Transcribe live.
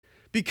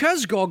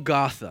Because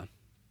Golgotha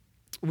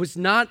was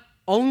not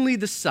only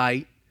the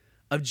site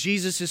of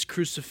Jesus'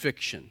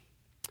 crucifixion,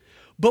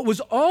 but was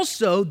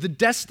also the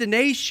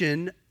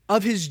destination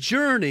of his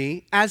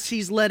journey as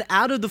he's led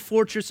out of the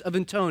fortress of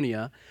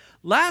Antonia,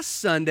 last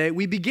Sunday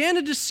we began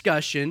a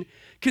discussion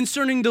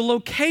concerning the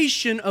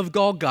location of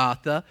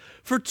Golgotha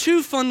for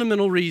two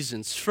fundamental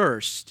reasons.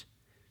 First,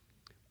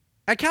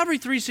 at Calvary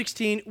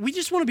 316, we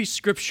just want to be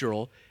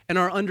scriptural in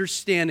our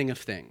understanding of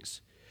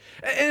things.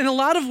 In a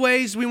lot of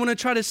ways, we want to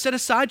try to set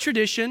aside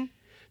tradition,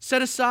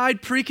 set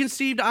aside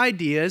preconceived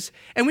ideas,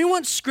 and we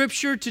want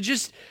Scripture to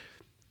just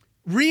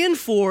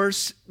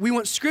reinforce, we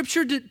want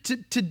Scripture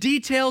to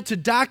detail, to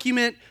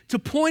document, to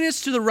point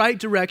us to the right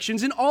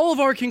directions in all of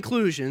our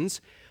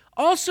conclusions,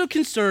 also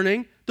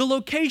concerning the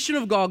location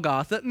of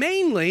Golgotha,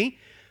 mainly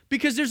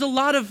because there's a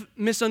lot of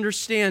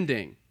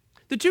misunderstanding.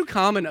 The two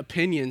common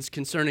opinions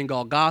concerning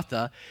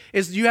Golgotha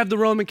is you have the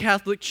Roman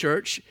Catholic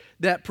Church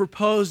that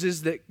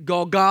proposes that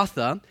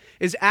Golgotha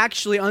is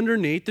actually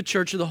underneath the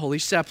Church of the Holy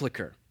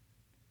Sepulchre.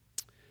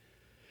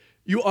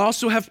 You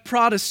also have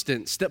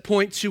Protestants that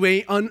point to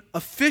an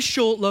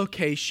unofficial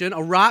location,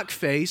 a rock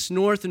face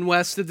north and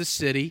west of the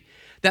city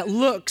that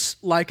looks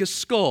like a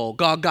skull,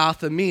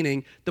 Golgotha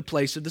meaning the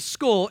place of the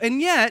skull. And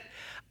yet,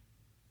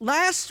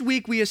 last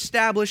week we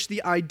established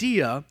the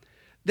idea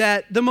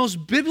that the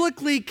most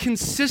biblically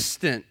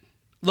consistent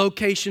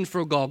location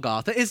for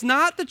Golgotha is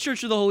not the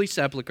Church of the Holy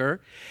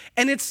Sepulchre,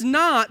 and it's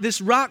not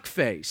this rock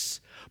face,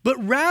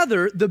 but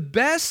rather the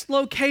best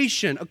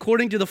location,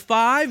 according to the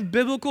 5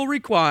 biblical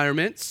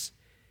requirements,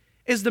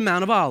 is the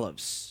Mount of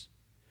Olives.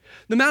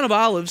 The Mount of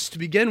Olives, to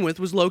begin with,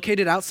 was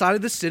located outside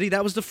of the city.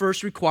 That was the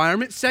first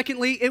requirement.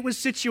 Secondly, it was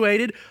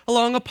situated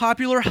along a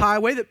popular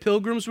highway that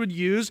pilgrims would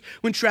use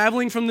when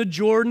traveling from the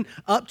Jordan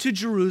up to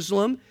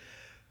Jerusalem.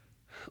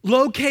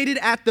 Located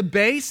at the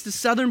base, the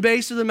southern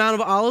base of the Mount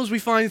of Olives, we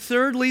find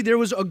thirdly, there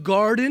was a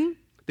garden,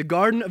 the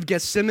Garden of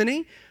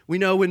Gethsemane. We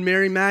know when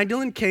Mary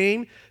Magdalene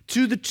came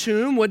to the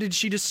tomb, what did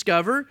she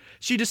discover?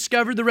 She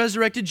discovered the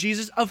resurrected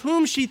Jesus, of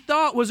whom she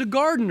thought was a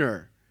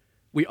gardener.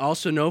 We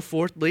also know,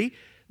 fourthly,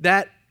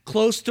 that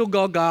close to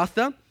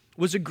Golgotha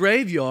was a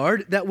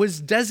graveyard that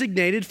was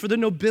designated for the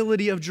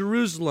nobility of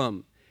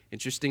Jerusalem.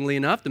 Interestingly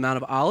enough, the Mount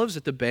of Olives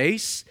at the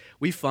base,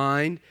 we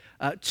find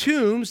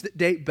tombs that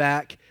date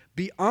back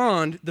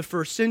beyond the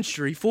first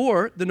century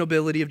for the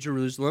nobility of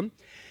Jerusalem.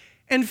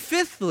 And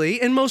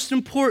fifthly, and most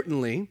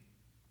importantly,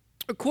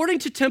 according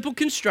to temple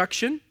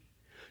construction,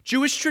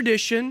 Jewish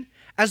tradition,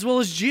 as well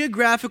as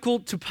geographical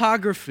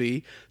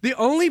topography, the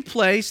only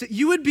place that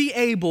you would be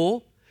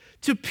able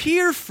to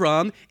peer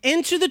from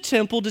into the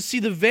temple to see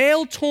the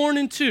veil torn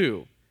in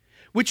two,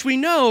 which we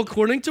know,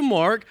 according to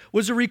Mark,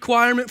 was a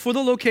requirement for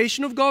the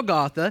location of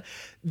Golgotha,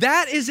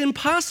 that is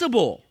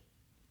impossible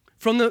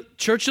from the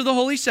Church of the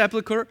Holy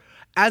Sepulchre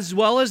as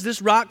well as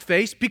this rock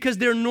face, because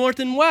they're north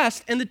and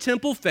west, and the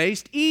temple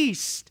faced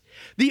east.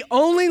 The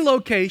only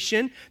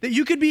location that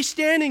you could be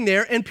standing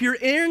there and peer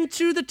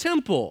into the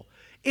temple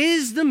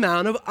is the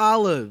Mount of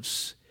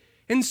Olives.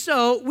 And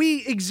so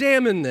we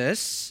examined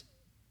this,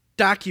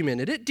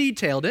 documented it,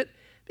 detailed it,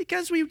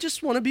 because we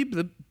just want to be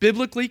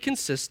biblically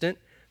consistent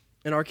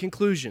in our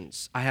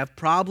conclusions. I have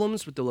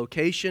problems with the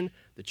location,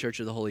 the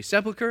Church of the Holy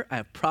Sepulchre. I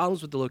have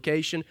problems with the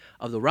location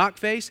of the rock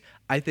face.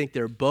 I think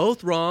they're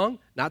both wrong,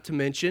 not to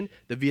mention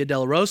the Via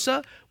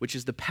Dolorosa, which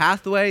is the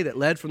pathway that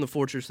led from the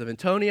fortress of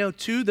Antonia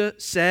to the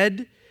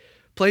said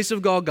place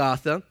of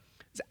Golgotha.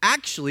 It's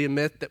actually a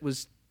myth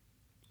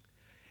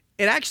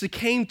it actually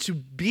came to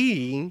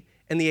being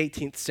in the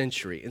 18th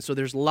century. And so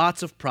there's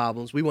lots of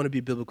problems. We want to be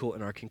biblical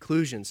in our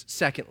conclusions.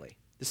 Secondly,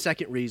 the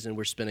second reason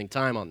we're spending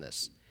time on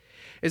this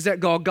is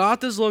that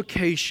Golgotha's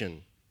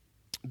location,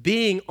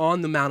 being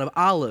on the Mount of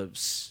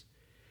Olives,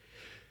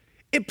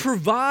 it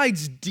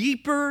provides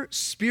deeper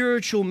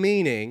spiritual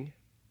meaning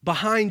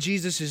behind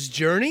Jesus'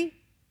 journey,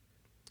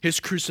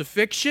 his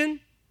crucifixion,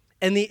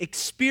 and the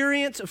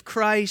experience of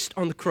Christ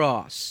on the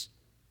cross.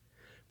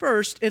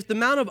 First, if the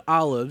Mount of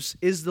Olives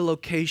is the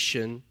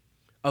location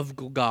of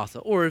Golgotha,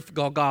 or if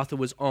Golgotha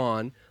was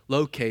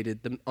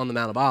located on the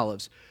Mount of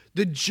Olives,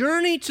 the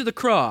journey to the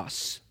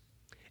cross,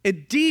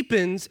 it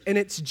deepens in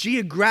its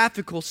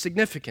geographical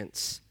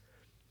significance.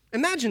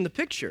 Imagine the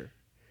picture.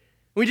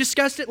 We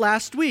discussed it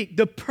last week.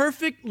 The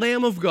perfect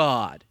Lamb of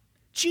God,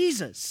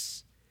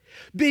 Jesus,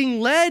 being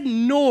led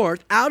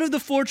north out of the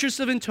fortress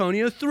of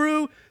Antonia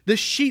through the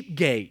sheep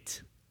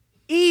gate,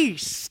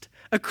 east,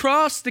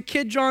 across the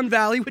Kidron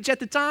Valley, which at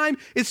the time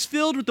is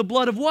filled with the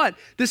blood of what?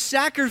 The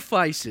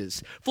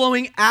sacrifices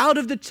flowing out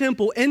of the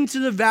temple into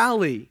the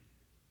valley.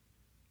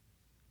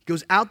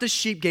 Goes out the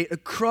sheep gate,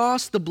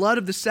 across the blood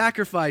of the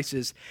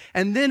sacrifices,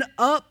 and then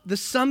up the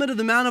summit of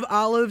the Mount of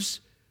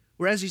Olives,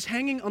 where as he's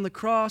hanging on the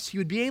cross, he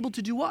would be able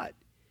to do what?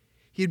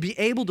 He'd be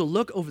able to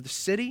look over the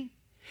city.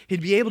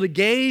 He'd be able to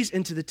gaze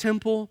into the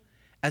temple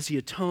as he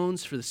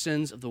atones for the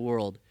sins of the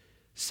world.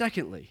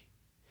 Secondly,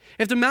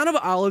 if the Mount of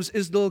Olives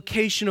is the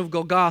location of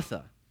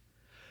Golgotha,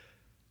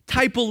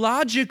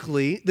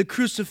 typologically, the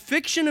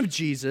crucifixion of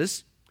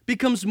Jesus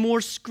becomes more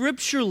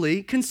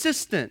scripturally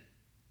consistent.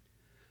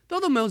 Though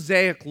the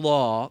Mosaic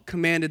law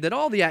commanded that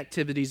all the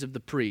activities of the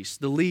priests,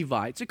 the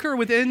Levites, occur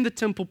within the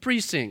temple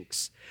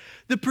precincts,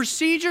 the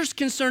procedures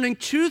concerning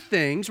two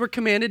things were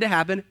commanded to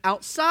happen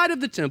outside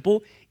of the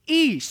temple,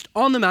 east,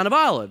 on the Mount of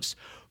Olives.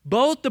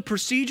 Both the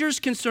procedures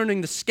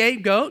concerning the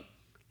scapegoat,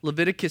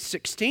 Leviticus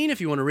 16, if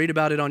you want to read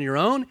about it on your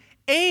own,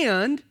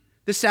 and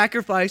the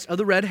sacrifice of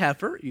the red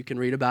heifer, you can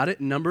read about it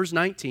in Numbers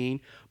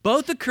 19,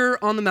 both occur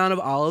on the Mount of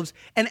Olives,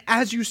 and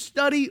as you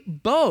study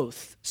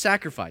both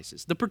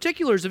sacrifices, the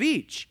particulars of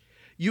each,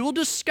 you will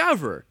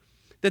discover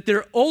that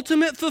their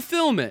ultimate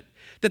fulfillment,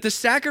 that the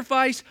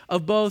sacrifice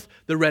of both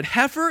the red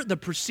heifer, the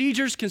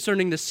procedures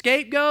concerning the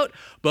scapegoat,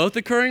 both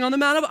occurring on the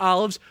Mount of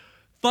Olives,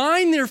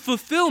 find their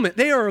fulfillment.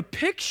 They are a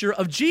picture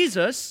of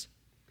Jesus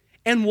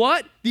and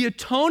what? The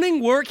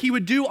atoning work he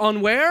would do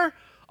on where?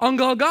 On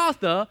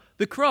Golgotha,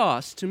 the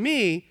cross. To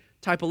me,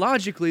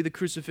 typologically, the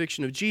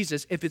crucifixion of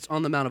Jesus, if it's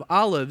on the Mount of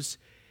Olives,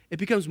 it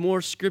becomes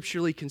more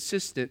scripturally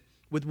consistent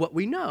with what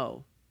we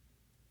know.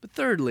 But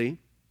thirdly,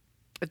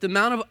 if the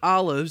Mount of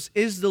Olives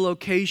is the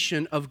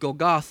location of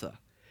Golgotha,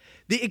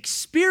 the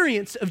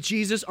experience of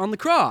Jesus on the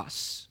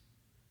cross,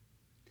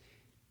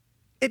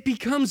 it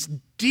becomes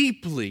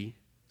deeply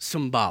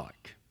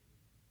symbolic.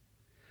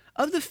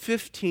 Of the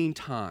 15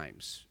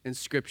 times in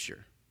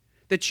Scripture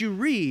that you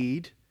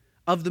read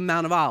of the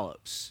Mount of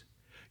Olives,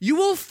 you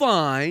will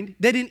find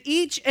that in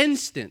each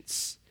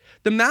instance,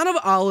 the Mount of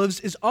Olives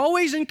is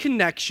always in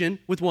connection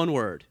with one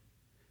word: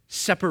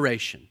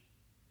 separation,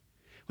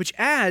 which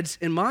adds,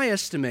 in my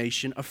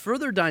estimation, a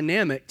further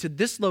dynamic to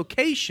this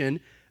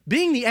location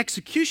being the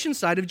execution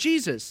site of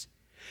Jesus.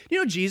 You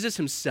know, Jesus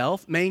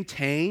himself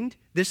maintained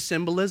this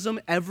symbolism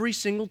every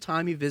single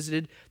time he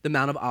visited the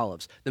Mount of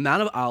Olives, the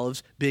Mount of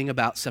Olives being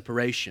about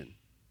separation.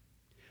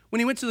 When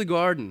he went to the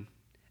garden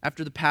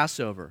after the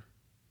Passover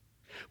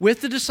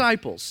with the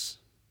disciples,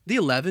 the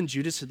 11,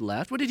 Judas had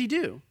left, what did he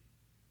do?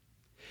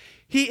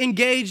 He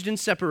engaged in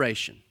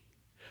separation.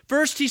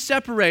 First, he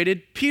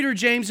separated Peter,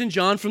 James, and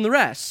John from the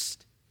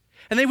rest.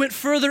 And they went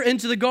further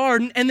into the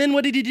garden. And then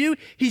what did he do?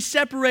 He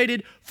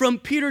separated from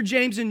Peter,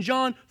 James, and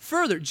John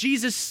further.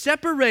 Jesus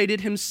separated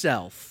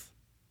himself.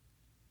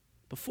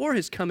 Before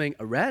his coming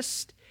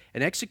arrest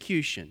and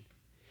execution,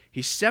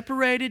 he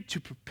separated to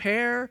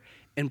prepare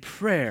in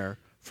prayer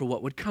for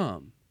what would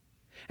come.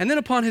 And then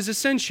upon his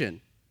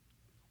ascension,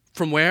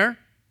 from where?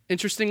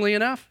 Interestingly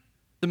enough,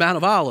 the Mount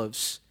of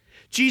Olives.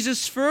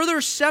 Jesus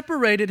further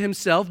separated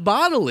himself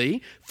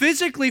bodily,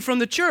 physically from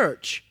the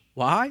church.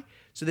 Why?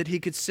 So that he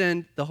could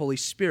send the Holy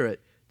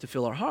Spirit to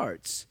fill our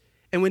hearts.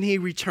 And when he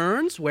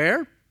returns,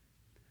 where?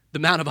 The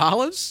Mount of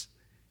Olives.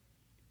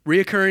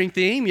 Reoccurring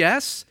theme,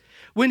 yes.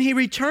 When he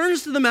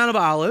returns to the Mount of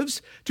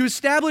Olives to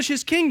establish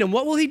his kingdom,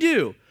 what will he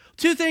do?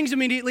 Two things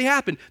immediately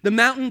happen. The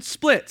mountain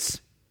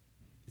splits.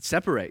 It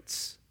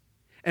separates.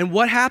 And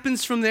what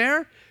happens from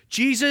there?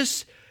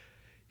 Jesus,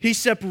 he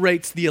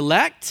separates the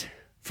elect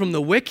from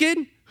the wicked,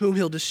 whom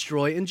he'll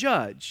destroy and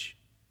judge.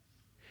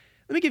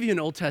 Let me give you an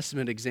Old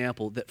Testament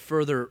example that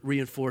further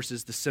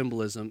reinforces the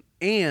symbolism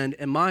and,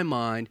 in my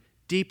mind,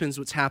 deepens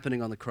what's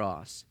happening on the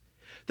cross.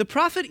 The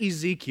prophet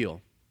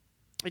Ezekiel,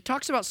 he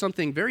talks about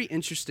something very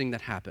interesting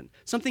that happened,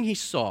 something he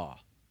saw.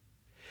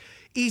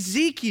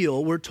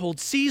 Ezekiel, we're told,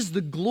 sees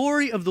the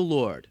glory of the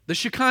Lord, the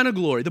Shekinah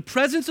glory, the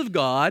presence of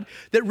God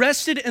that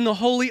rested in the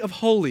Holy of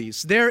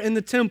Holies, there in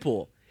the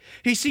temple.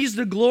 He sees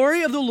the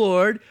glory of the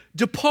Lord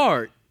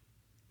depart,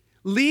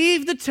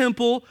 leave the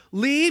temple,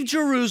 leave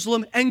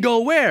Jerusalem, and go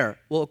where?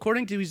 Well,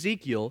 according to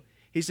Ezekiel,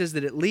 he says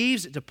that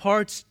it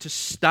departs to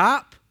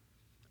stop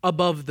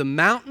above the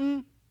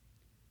mountain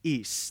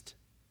east,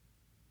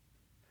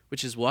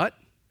 which is what?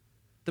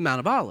 The Mount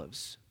of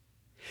Olives.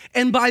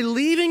 And by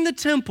leaving the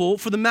temple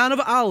for the Mount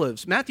of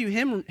Olives, Matthew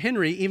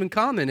Henry even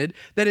commented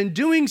that in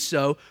doing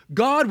so,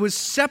 God was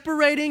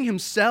separating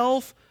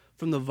himself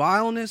from the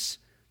vileness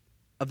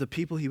of the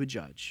people he would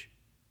judge.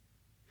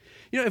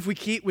 You know, if we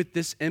keep with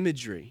this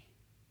imagery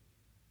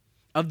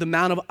of the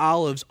Mount of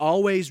Olives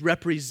always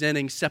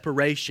representing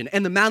separation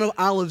and the Mount of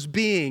Olives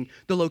being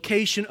the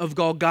location of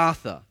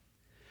Golgotha,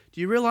 do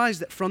you realize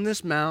that from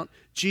this mount,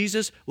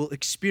 Jesus will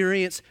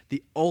experience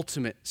the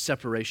ultimate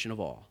separation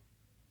of all?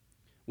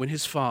 When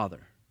his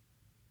Father,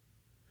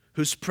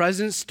 whose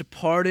presence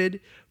departed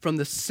from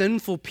the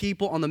sinful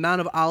people on the Mount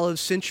of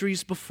Olives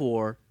centuries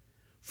before,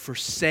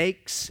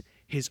 forsakes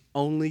his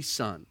only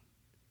Son,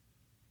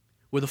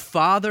 where the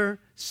Father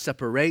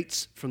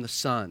separates from the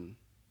Son.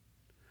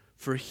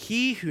 For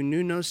he who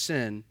knew no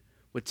sin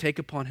would take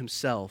upon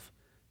himself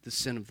the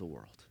sin of the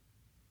world.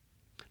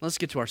 Let's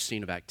get to our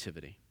scene of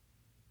activity.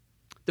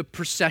 The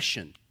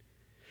procession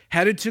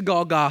headed to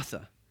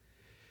Golgotha.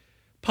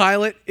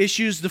 Pilate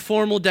issues the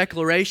formal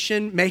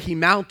declaration, may he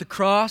mount the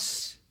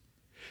cross.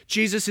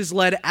 Jesus is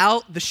led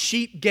out the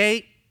sheep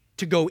gate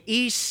to go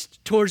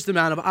east towards the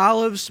Mount of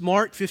Olives.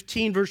 Mark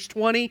 15, verse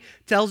 20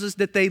 tells us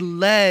that they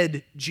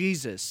led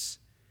Jesus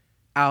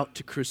out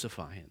to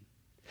crucify him.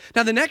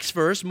 Now, the next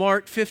verse,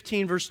 Mark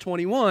 15, verse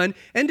 21,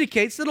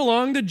 indicates that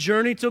along the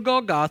journey to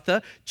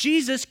Golgotha,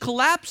 Jesus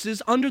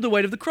collapses under the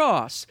weight of the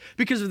cross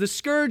because of the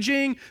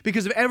scourging,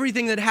 because of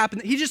everything that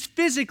happened. He just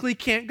physically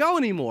can't go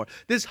anymore.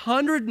 This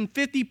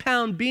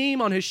 150-pound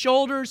beam on his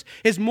shoulders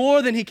is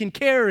more than he can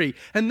carry,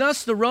 and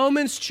thus the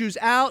Romans choose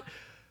out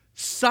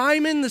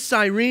Simon the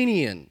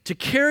Cyrenian to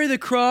carry the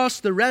cross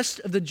the rest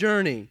of the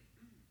journey.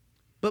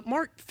 But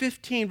Mark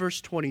 15, verse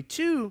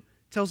 22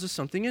 tells us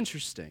something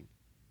interesting.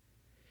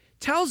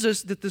 Tells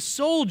us that the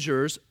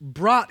soldiers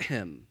brought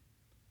him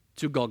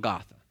to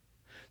Golgotha.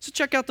 So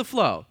check out the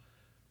flow.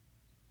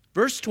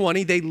 Verse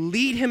 20, they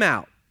lead him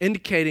out,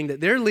 indicating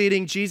that they're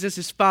leading, Jesus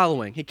is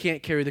following. He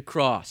can't carry the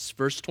cross.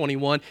 Verse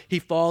 21, he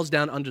falls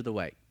down under the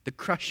weight, the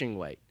crushing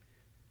weight.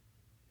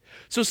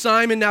 So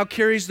Simon now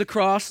carries the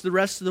cross the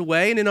rest of the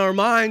way, and in our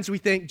minds we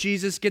think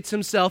Jesus gets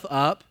himself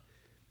up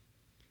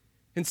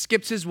and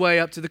skips his way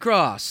up to the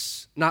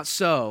cross. Not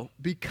so,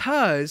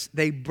 because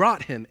they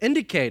brought him,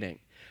 indicating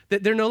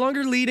that they're no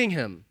longer leading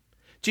him.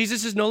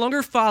 Jesus is no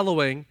longer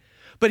following,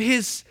 but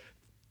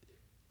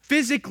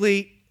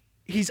physically,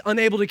 he's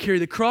unable to carry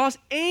the cross,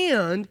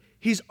 and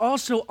he's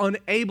also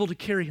unable to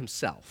carry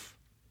himself.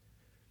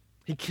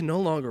 He can no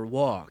longer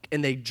walk,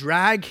 and they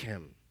drag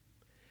him.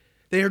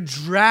 They are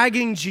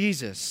dragging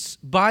Jesus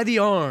by the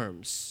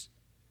arms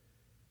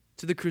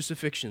to the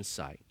crucifixion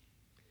site.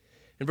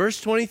 In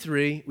verse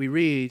 23, we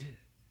read,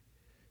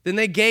 "Then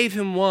they gave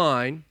him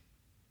wine,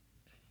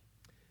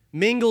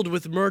 mingled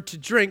with myrrh to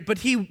drink, but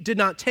he did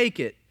not take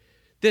it."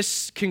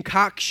 This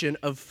concoction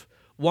of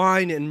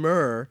wine and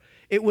myrrh,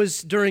 it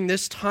was during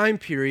this time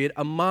period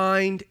a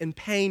mind and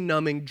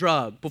pain-numbing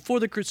drug. Before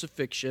the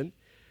crucifixion,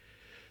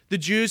 the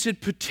Jews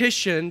had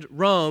petitioned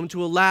Rome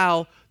to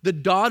allow the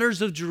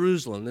Daughters of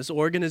Jerusalem, this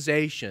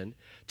organization,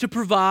 to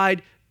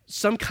provide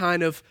some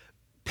kind of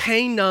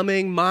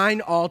pain-numbing,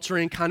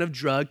 mind-altering kind of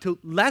drug to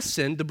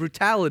lessen the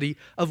brutality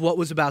of what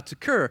was about to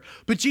occur.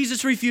 But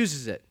Jesus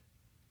refuses it.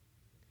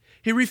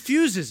 He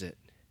refuses it.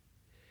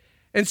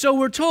 And so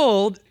we're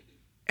told,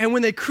 and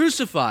when they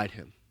crucified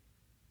him,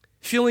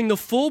 feeling the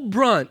full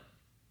brunt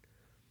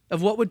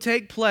of what would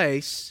take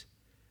place,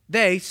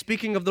 they,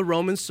 speaking of the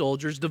Roman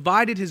soldiers,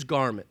 divided his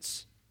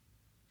garments.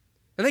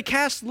 And they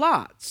cast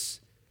lots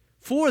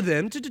for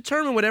them to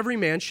determine what every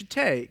man should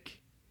take.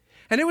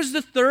 And it was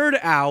the third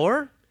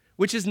hour,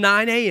 which is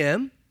 9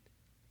 a.m.,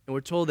 and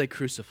we're told they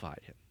crucified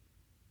him.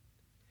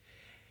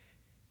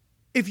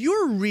 If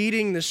you're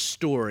reading this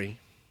story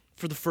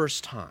for the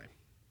first time,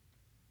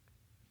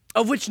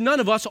 of which none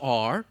of us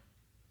are,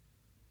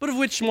 but of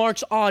which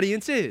Mark's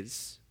audience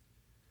is.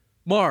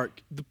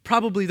 Mark,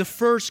 probably the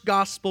first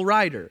gospel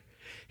writer,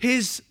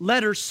 his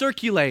letter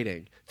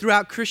circulating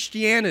throughout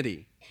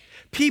Christianity,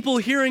 people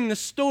hearing the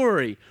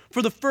story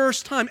for the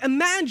first time.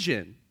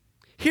 Imagine,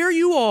 here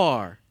you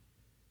are.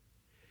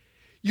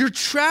 You're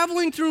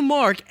traveling through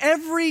Mark.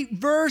 Every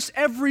verse,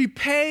 every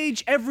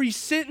page, every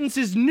sentence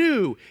is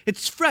new.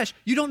 It's fresh.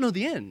 You don't know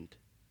the end.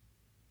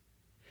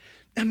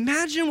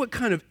 Imagine what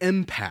kind of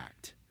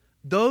impact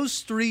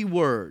those three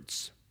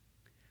words,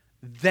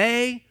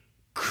 "they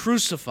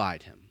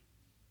crucified him,"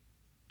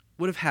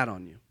 would have had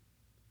on you.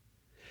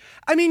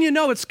 I mean, you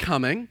know it's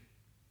coming.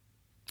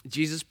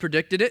 Jesus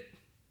predicted it.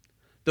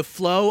 The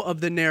flow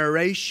of the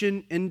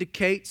narration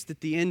indicates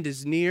that the end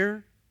is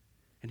near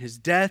and his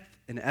death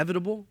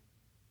inevitable.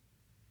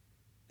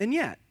 And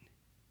yet,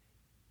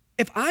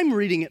 if I'm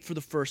reading it for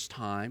the first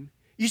time,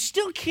 you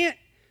still can't,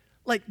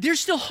 there's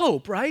still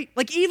hope, right?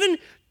 Even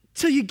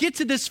till you get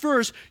to this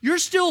verse, you're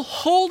still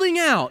holding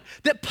out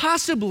that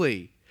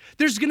possibly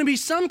there's going to be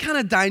some kind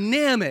of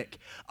dynamic,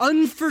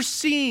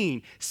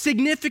 unforeseen,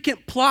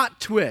 significant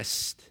plot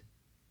twist.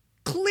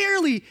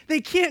 Clearly, they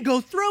can't go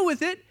through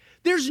with it.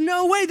 There's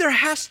no way. There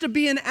has to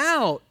be an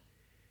out.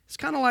 It's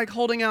kind of like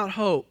holding out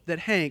hope that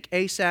Hank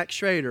Asack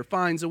Schrader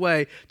finds a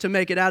way to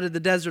make it out of the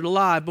desert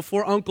alive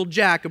before Uncle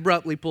Jack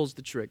abruptly pulls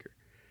the trigger.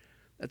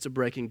 That's a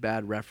Breaking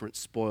Bad reference.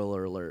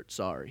 Spoiler alert.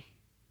 Sorry.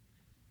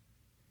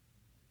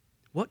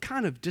 What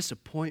kind of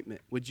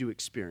disappointment would you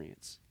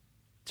experience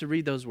to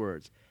read those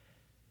words?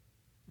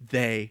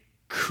 They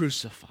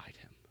crucified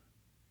him.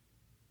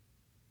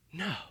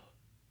 No.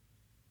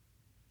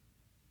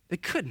 They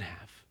couldn't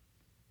have.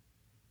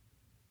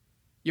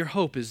 Your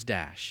hope is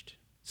dashed.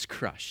 It's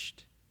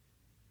crushed.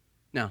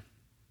 Now,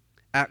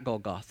 at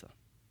Golgotha,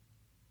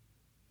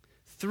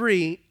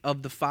 3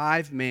 of the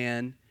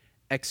 5-man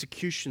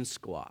execution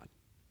squad,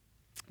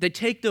 they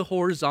take the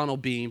horizontal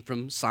beam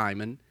from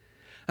Simon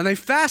and they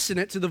fasten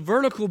it to the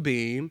vertical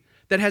beam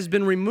that has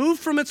been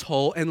removed from its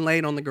hole and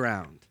laid on the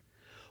ground.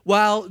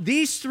 While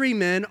these 3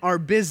 men are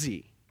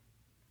busy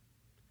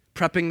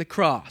prepping the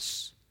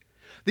cross,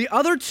 the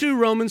other 2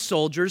 Roman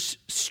soldiers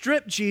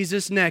strip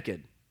Jesus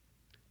naked,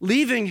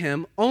 leaving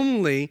him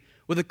only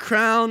with a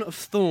crown of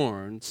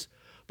thorns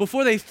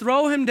before they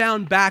throw him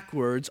down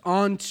backwards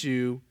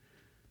onto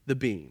the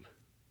beam.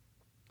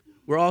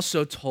 We're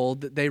also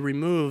told that they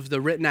remove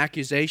the written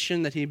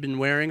accusation that he'd been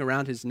wearing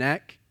around his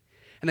neck,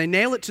 and they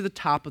nail it to the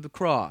top of the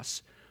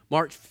cross,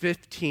 Mark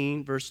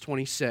 15, verse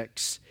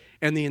 26.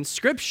 And the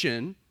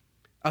inscription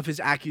of his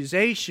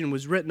accusation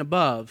was written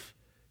above,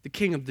 the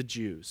King of the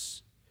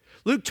Jews.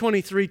 Luke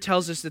 23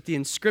 tells us that the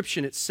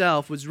inscription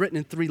itself was written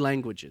in 3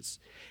 languages.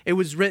 It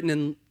was written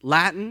in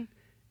Latin,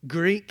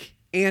 Greek,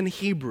 and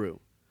Hebrew,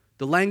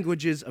 the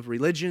languages of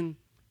religion,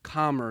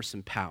 commerce,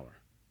 and power.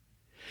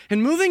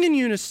 And moving in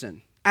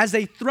unison, as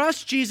they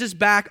thrust Jesus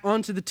back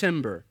onto the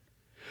timber,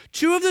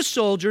 2 of the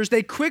soldiers,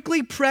 they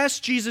quickly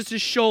pressed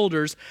Jesus'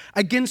 shoulders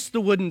against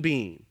the wooden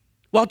beam,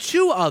 while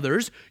 2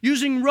 others,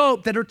 using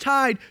rope that are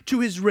tied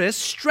to his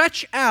wrists,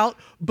 stretch out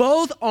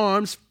both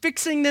arms,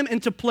 fixing them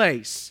into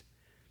place.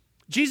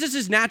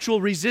 Jesus' natural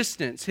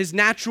resistance, his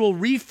natural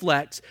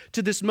reflex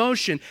to this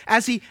motion,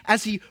 as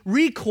he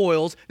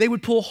recoils, they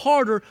would pull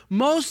harder.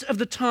 Most of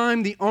the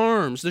time, the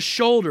arms, the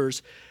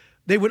shoulders,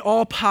 they would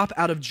all pop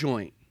out of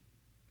joint.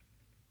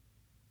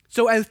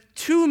 So as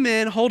 2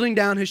 men holding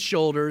down his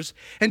shoulders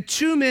and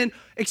 2 men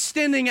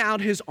extending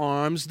out his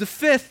arms, the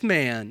 5th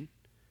man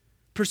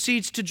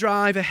proceeds to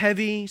drive a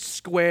heavy,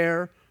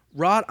 square,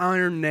 wrought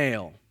iron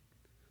nail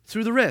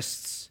through the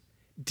wrists,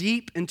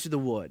 deep into the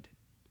wood.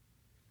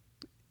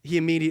 He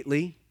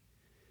immediately,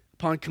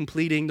 upon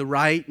completing the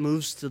right,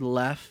 moves to the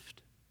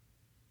left.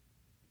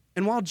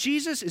 And while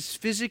Jesus is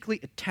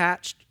physically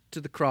attached to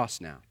the cross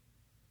now,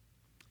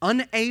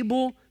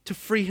 unable to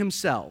free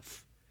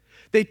himself,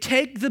 they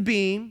take the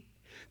beam,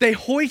 they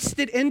hoist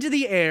it into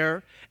the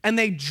air, and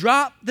they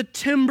drop the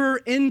timber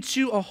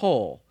into a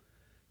hole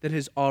that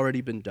has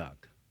already been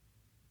dug.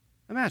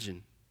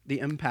 Imagine the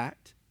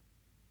impact.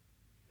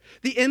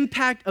 The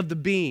impact of the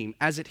beam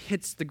as it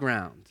hits the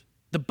ground,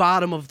 the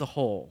bottom of the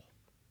hole.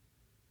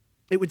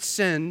 It would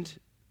send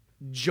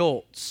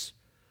jolts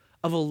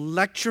of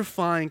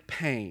electrifying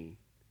pain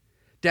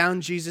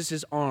down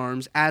Jesus'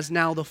 arms as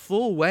now the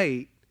full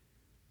weight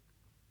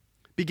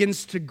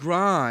begins to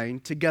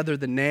grind together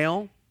the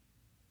nail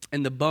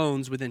and the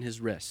bones within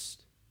his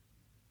wrist.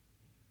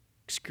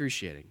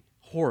 Excruciating,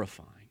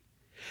 horrifying.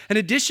 In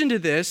addition to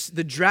this,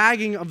 the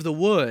dragging of the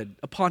wood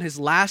upon his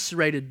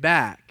lacerated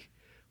back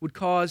would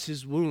cause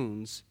his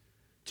wounds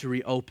to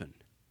reopen.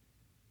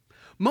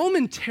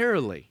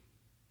 Momentarily,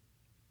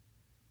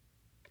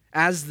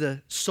 as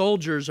the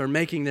soldiers are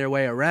making their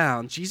way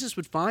around, Jesus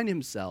would find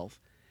himself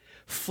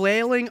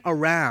flailing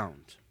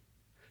around,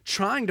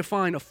 trying to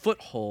find a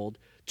foothold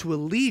to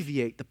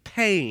alleviate the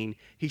pain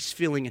he's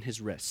feeling in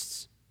his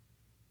wrists.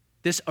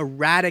 This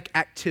erratic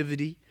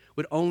activity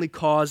would only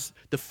cause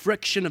the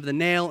friction of the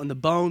nail and the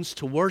bones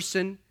to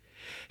worsen.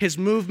 His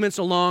movements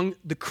along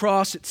the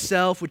cross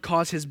itself would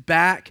cause his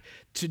back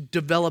to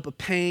develop a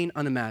pain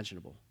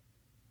unimaginable.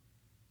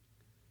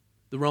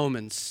 The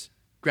Romans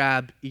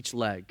grab each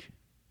leg,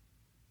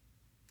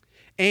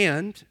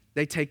 and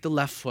they take the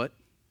left foot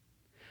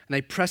and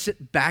they press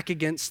it back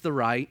against the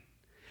right,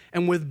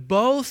 and with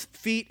both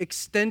feet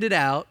extended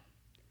out,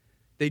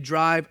 they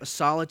drive a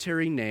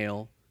solitary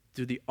nail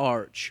through the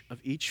arch of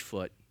each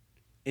foot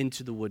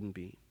into the wooden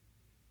beam.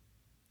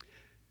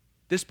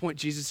 At this point,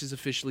 Jesus is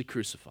officially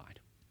crucified.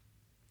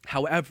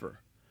 However,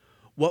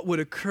 what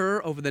would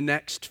occur over the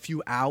next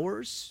few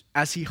hours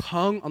as he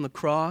hung on the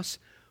cross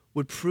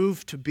would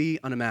prove to be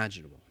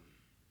unimaginable.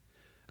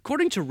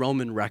 According to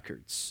Roman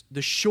records,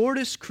 the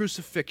shortest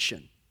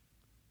crucifixion,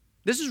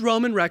 this is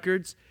Roman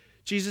records,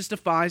 Jesus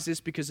defies this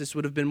because this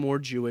would have been more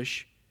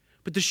Jewish,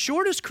 but the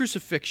shortest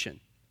crucifixion,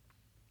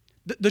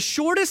 the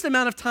shortest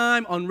amount of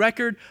time on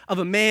record of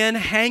a man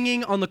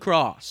hanging on the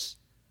cross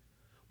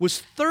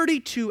was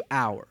 32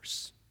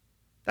 hours.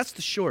 That's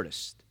the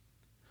shortest.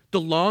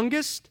 The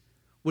longest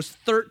was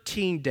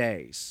 13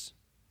 days.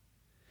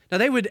 Now,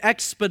 they would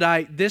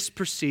expedite this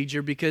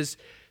procedure because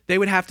they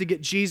would have to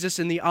get Jesus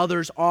and the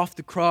others off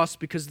the cross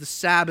because the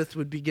Sabbath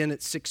would begin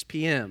at 6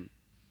 p.m.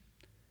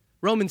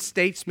 Roman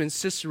statesman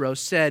Cicero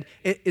said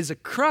it is a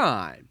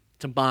crime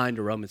to bind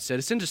a Roman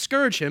citizen. To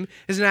scourge him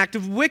is an act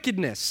of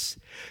wickedness.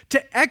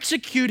 To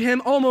execute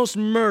him, almost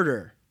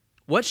murder.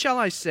 What shall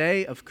I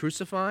say of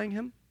crucifying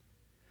him?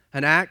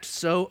 An act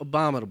so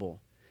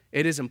abominable,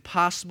 it is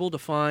impossible to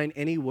find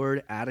any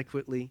word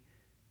adequately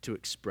to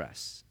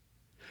express.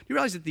 Do you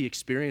realize that the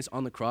experience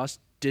on the cross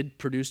did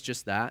produce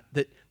just that?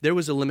 That there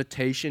was a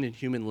limitation in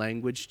human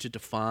language to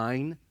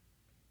define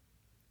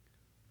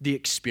the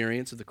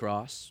experience of the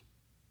cross?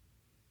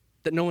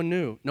 That no one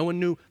knew. No one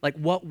knew, like,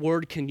 what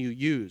word can you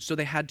use? So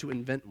they had to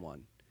invent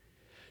one.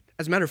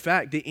 As a matter of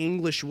fact, the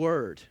English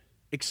word,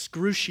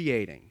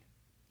 excruciating,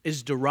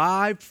 is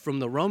derived from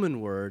the Roman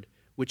word,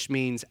 which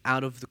means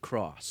out of the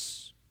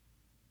cross.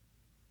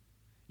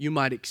 You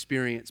might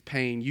experience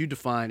pain you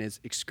define as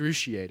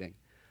excruciating.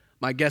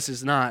 My guess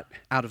is not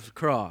out of the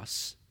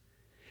cross.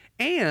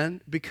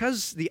 And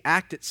because the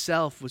act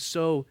itself was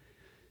so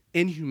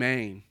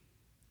inhumane,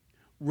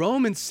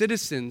 Roman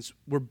citizens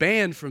were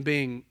banned from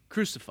being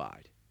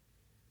crucified.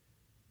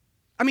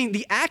 I mean,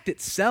 the act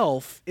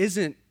itself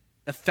isn't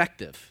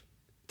effective.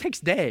 It takes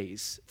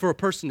days for a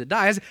person to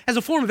die. As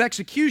a form of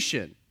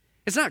execution,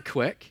 it's not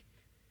quick.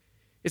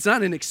 It's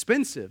not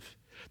inexpensive.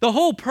 The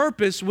whole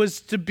purpose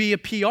was to be a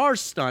PR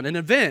stunt, an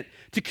event,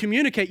 to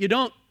communicate you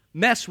don't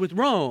mess with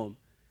Rome.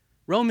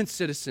 Roman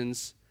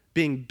citizens,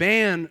 being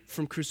banned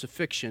from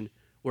crucifixion,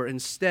 were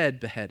instead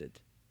beheaded.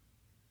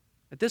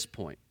 At this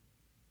point,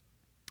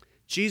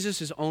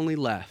 Jesus is only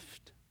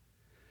left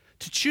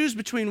to choose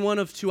between one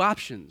of two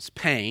options: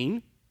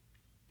 pain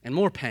and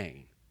more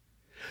pain.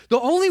 The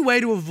only way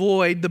to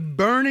avoid the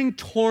burning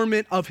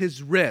torment of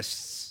his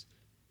wrists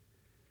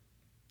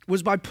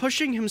was by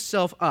pushing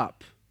himself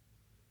up,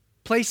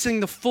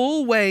 placing the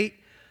full weight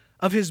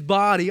of his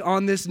body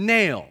on this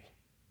nail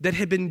that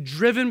had been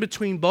driven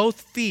between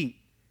both feet,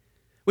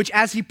 which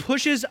as he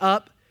pushes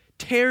up,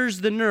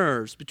 tears the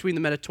nerves between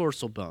the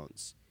metatarsal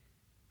bones.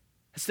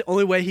 That's the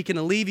only way he can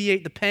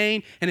alleviate the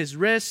pain in his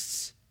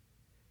wrists,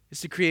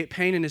 is to create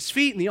pain in his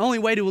feet. And the only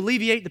way to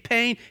alleviate the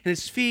pain in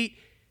his feet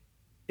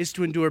is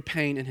to endure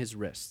pain in his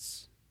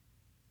wrists.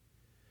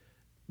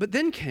 But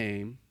then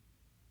came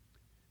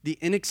the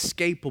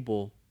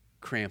inescapable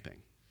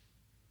cramping.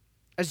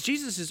 As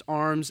Jesus'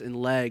 arms and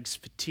legs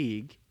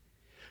fatigue,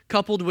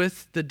 coupled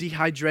with the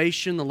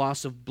dehydration, the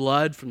loss of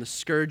blood from the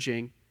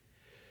scourging,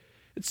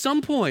 at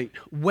some point,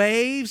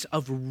 waves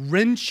of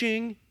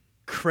wrenching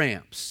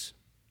cramps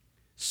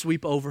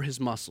sweep over his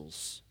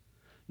muscles,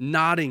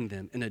 knotting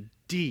them in a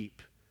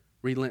deep,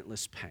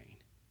 relentless pain.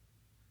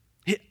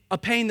 A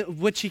pain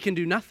of which he can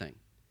do nothing,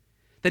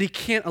 that he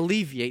can't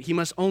alleviate, he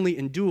must only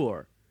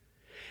endure.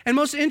 And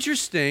most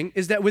interesting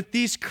is that with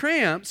these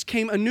cramps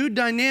came a new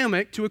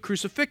dynamic to a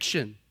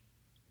crucifixion: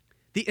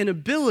 the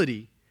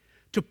inability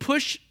to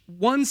push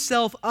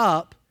oneself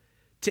up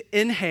to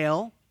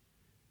inhale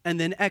and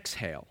then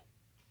exhale.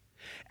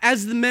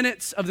 As the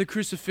minutes of the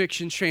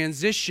crucifixion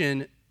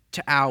transition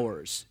to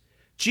hours,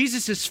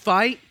 Jesus'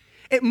 fight,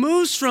 it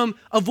moves from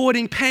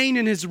avoiding pain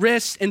in his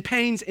wrists and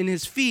pains in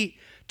his feet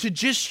to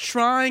just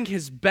trying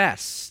his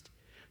best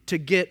to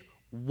get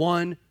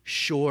one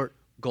short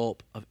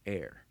gulp of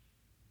air.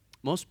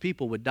 Most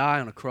people would die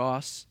on a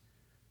cross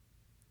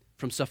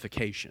from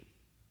suffocation.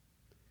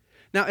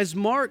 Now, as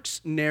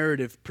Mark's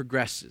narrative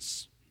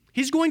progresses,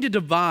 he's going to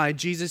divide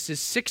Jesus'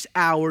 6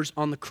 hours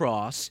on the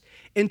cross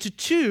into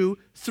 2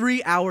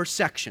 3-hour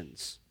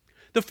sections.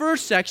 The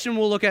first section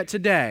we'll look at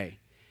today.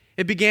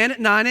 It began at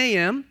 9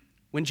 a.m.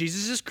 when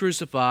Jesus is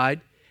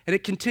crucified, and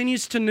it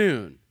continues to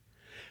noon.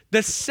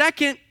 The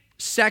second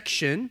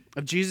section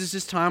of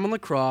Jesus' time on the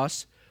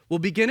cross will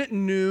begin at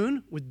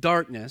noon with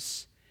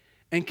darkness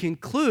and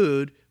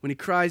conclude when he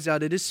cries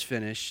out, "It is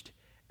finished,"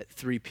 at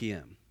 3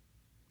 p.m.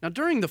 Now,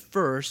 during the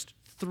first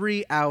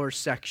 3-hour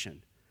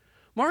section,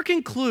 Mark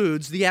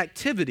includes the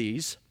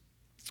activities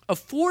of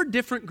 4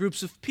 different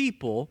groups of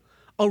people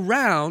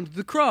around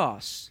the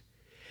cross.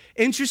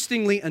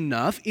 Interestingly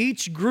enough,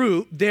 each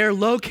group there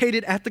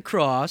located at the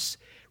cross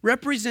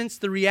represents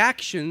the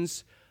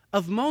reactions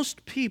of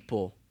most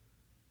people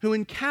who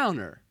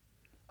encounter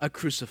a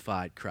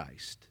crucified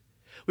Christ.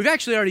 We've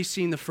actually already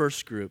seen the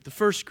first group. The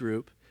first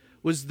group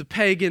was the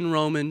pagan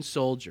Roman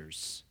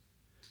soldiers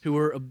who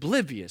were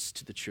oblivious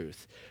to the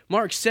truth.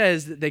 Mark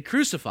says that they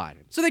crucified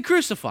him. So they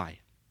crucify him.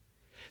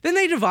 Then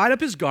they divide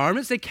up his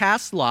garments. They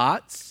cast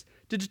lots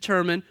to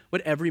determine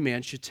what every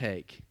man should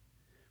take.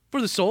 For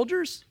the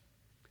soldiers,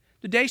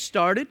 the day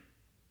started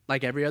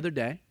like every other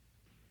day.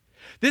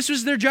 This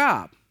was their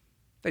job.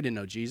 They didn't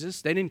know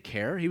Jesus. They didn't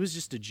care. He was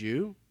just a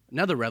Jew,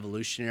 another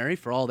revolutionary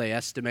for all they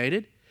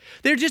estimated.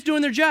 They're just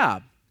doing their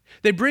job.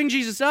 They bring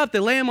Jesus up. They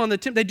lay him on the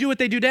they do what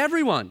they do to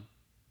everyone.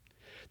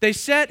 They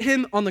set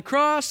him on the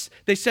cross.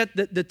 They set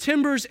the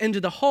timbers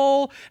into the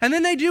hole. And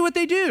then they do what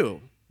they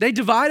do. They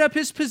divide up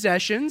his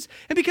possessions.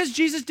 And because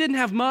Jesus didn't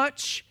have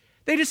much,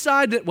 they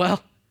decide that,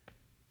 well,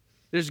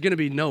 there's going to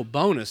be no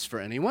bonus for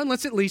anyone.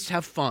 Let's at least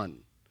have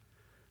fun.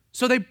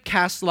 So they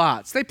cast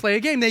lots. They play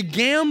a game. They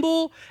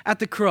gamble at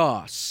the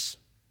cross.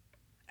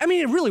 I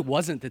mean, it really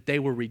wasn't that they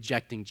were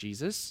rejecting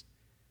Jesus.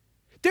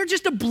 They're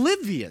just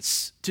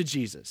oblivious to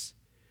Jesus.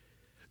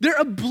 They're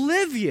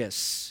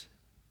oblivious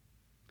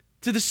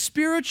to the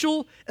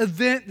spiritual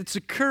event that's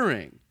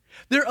occurring.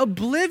 They're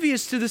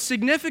oblivious to the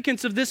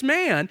significance of this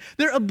man.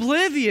 They're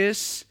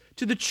oblivious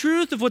to the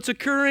truth of what's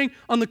occurring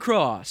on the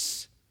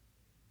cross.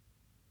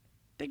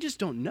 They just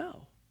don't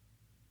know.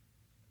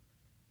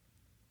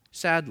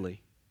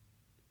 Sadly,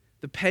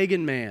 the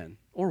pagan man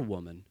or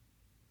woman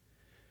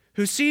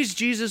who sees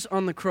Jesus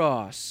on the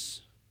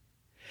cross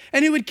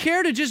and who would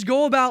care to just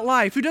go about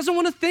life, who doesn't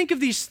want to think of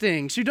these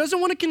things, who doesn't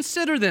want to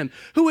consider them,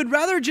 who would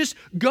rather just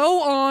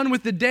go on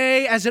with the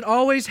day as it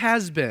always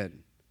has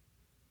been,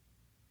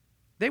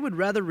 they would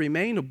rather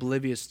remain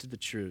oblivious to the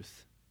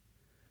truth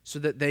so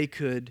that they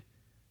could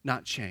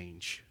not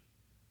change,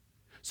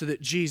 so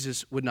that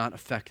Jesus would not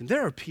affect them.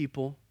 There are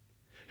people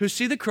who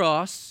see the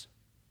cross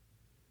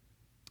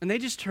and they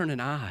just turn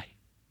an eye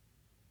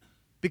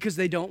because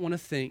they don't want to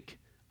think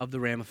of the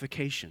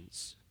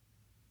ramifications.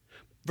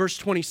 Verse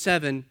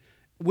 27,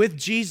 with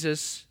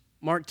Jesus,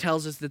 Mark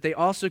tells us that they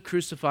also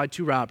crucified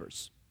 2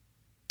 robbers,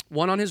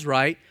 one on his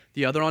right,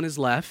 the other on his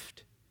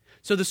left.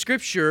 So the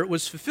scripture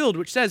was fulfilled,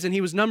 which says, "And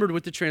he was numbered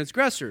with the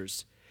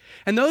transgressors."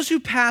 And those who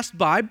passed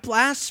by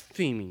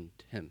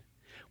blasphemed him.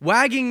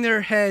 wagging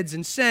their heads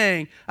and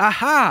saying,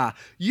 "Aha,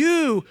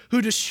 you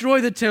who destroy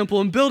the temple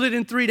and build it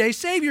in 3 days,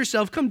 save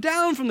yourself, come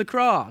down from the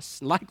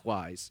cross."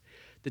 Likewise,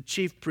 the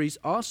chief priests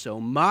also,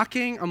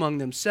 mocking among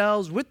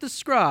themselves with the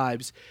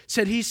scribes,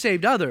 said, "He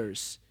saved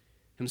others.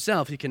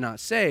 Himself he cannot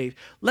save.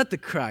 Let the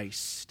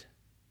Christ,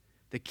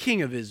 the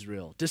King of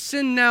Israel,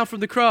 descend now from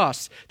the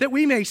cross, that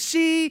we may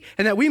see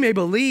and that we may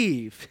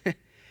believe."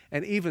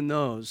 And even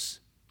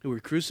those who were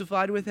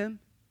crucified with him,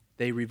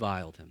 they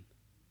reviled him.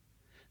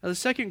 Now, the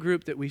second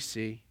group that we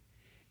see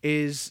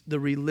is the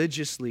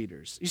religious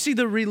leaders. You see,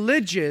 the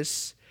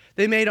religious,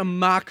 they made a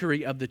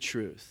mockery of the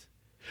truth.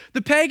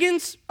 The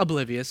pagans,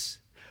 oblivious,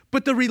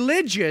 but the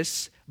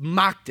religious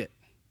mocked it.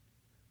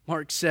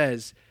 Mark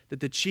says that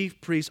the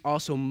chief priests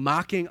also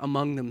mocking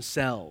among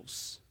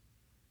themselves,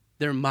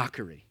 their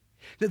mockery.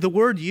 The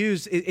word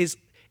used is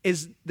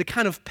the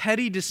kind of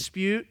petty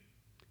dispute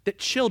that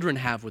children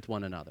have with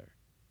one another.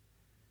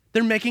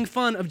 They're making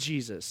fun of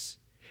Jesus.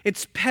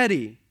 It's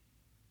petty.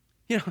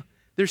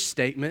 Their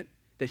statement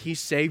that he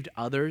saved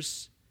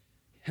others,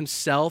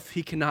 himself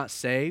he cannot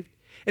save,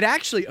 it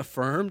actually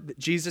affirmed that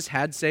Jesus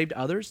had saved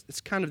others.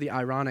 It's kind of the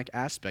ironic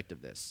aspect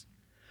of this.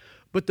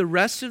 But the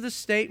rest of the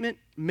statement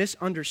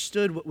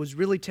misunderstood what was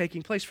really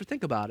taking place. For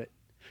think about it.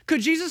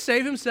 Could Jesus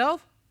save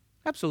himself?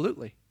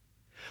 Absolutely.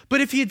 But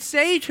if he had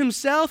saved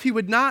himself, he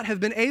would not have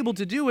been able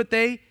to do what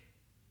they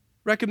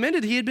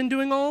recommended he had been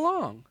doing all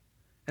along,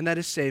 and that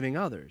is saving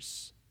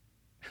others.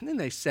 And then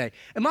they say,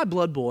 and my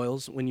blood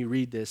boils when you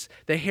read this,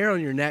 the hair on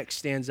your neck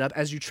stands up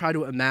as you try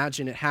to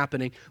imagine it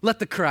happening. Let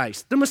the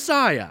Christ, the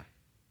Messiah,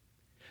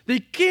 the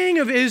King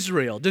of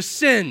Israel,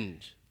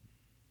 descend,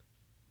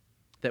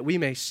 that we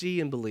may see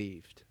and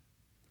believe.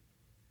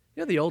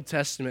 The Old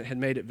Testament had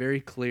made it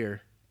very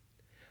clear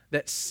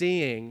that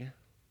seeing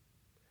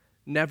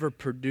never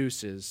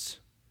produces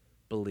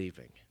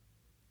believing.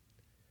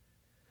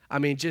 I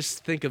mean,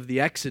 just think of the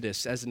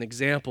Exodus as an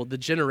example. The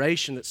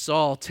generation that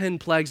saw 10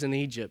 plagues in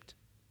Egypt,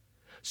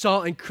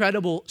 saw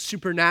incredible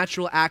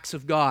supernatural acts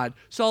of God,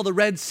 saw the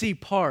Red Sea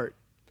part,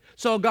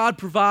 saw God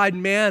provide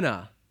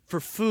manna for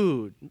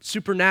food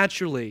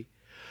supernaturally.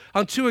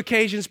 On 2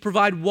 occasions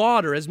provide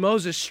water as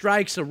Moses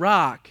strikes a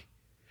rock,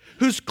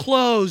 whose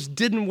clothes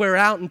didn't wear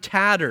out and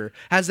tatter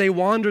as they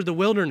wandered the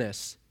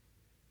wilderness.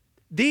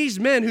 These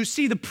men who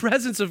see the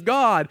presence of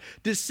God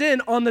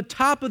descend on the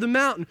top of the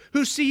mountain,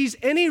 who sees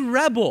any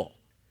rebel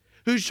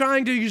who's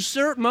trying to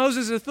usurp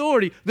Moses'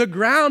 authority, the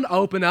ground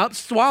open up,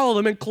 swallow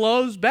them, and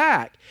close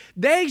back.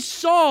 They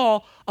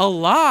saw a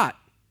lot,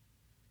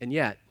 and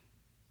yet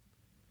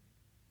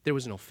there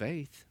was no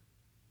faith.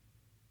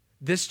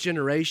 This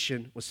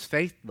generation was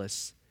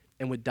faithless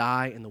and would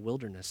die in the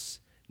wilderness,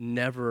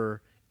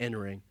 never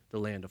entering the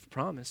land of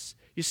promise.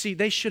 You see,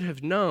 they should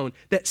have known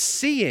that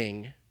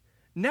seeing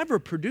never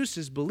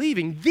produces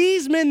believing.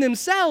 These men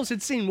themselves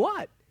had seen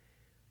what?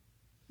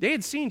 They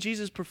had seen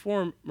Jesus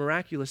perform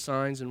miraculous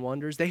signs and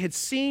wonders. They had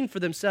seen for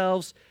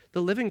themselves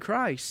the living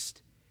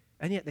Christ,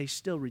 and yet they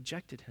still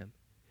rejected him.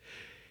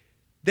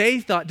 They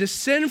thought,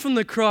 descend from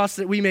the cross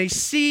that we may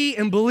see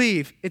and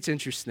believe. It's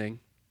interesting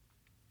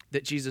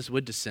that Jesus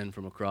would descend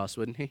from a cross,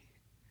 wouldn't he?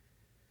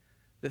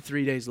 That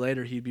 3 days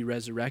later he'd be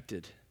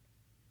resurrected.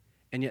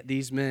 And yet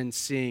these men,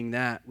 seeing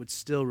that, would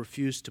still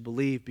refuse to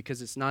believe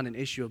because it's not an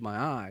issue of my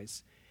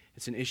eyes,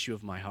 it's an issue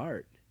of my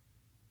heart.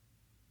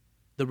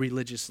 The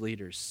religious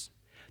leaders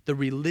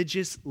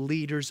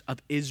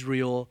of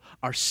Israel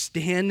are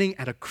standing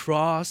at a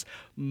cross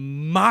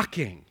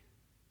mocking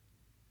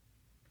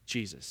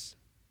Jesus.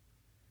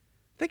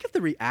 Think of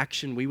the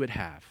reaction we would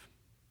have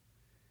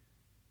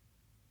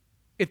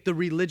if the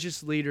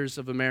religious leaders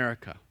of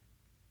America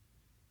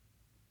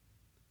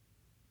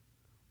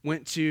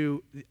went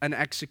to an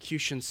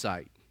execution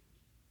site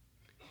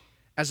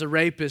as a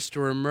rapist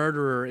or a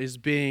murderer is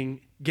being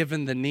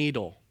given the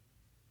needle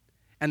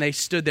and they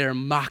stood there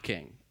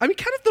mocking. I mean,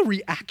 kind of the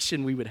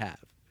reaction we would have.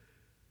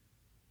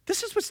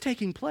 This is what's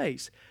taking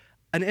place.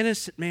 An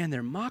innocent man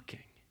they're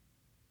mocking.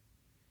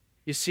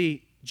 You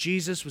see,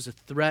 Jesus was a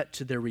threat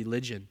to their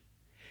religion.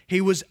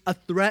 He was a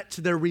threat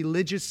to their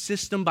religious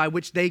system by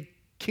which they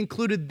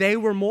concluded they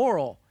were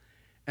moral.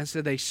 And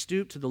so they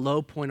stooped to the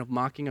low point of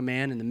mocking a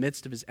man in the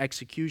midst of his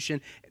execution.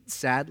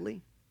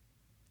 Sadly,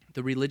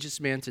 the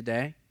religious man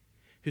today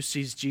who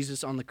sees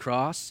Jesus on the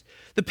cross,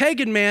 the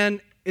pagan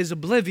man is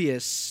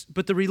oblivious,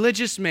 but the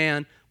religious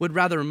man would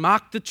rather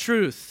mock the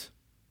truth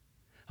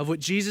of what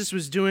Jesus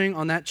was doing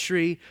on that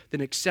tree than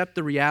accept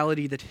the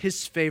reality that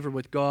his favor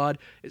with God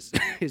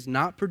is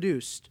not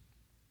produced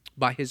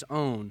by his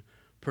own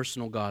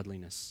personal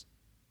godliness.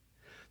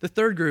 The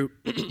third group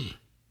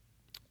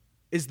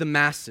is the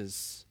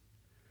masses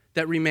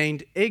that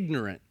remained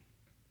ignorant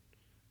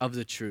of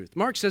the truth.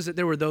 Mark says that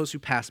there were those who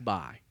passed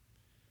by.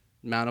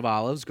 Mount of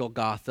Olives,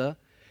 Golgotha.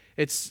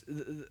 It's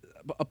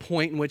a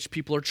point in which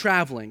people are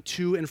traveling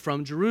to and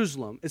from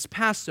Jerusalem. It's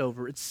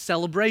Passover. It's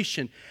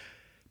celebration.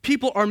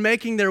 People are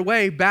making their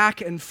way back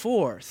and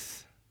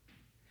forth.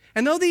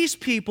 And though these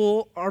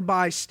people are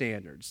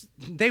bystanders,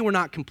 they were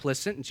not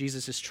complicit in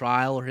Jesus'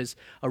 trial or his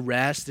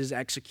arrest, his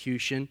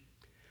execution.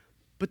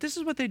 But this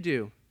is what they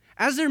do.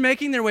 As they're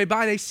making their way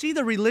by, they see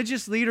the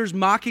religious leaders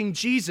mocking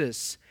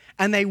Jesus,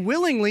 and they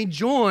willingly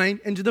join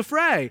into the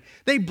fray.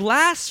 They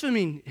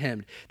blaspheme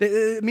him.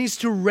 It means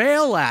to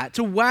rail at,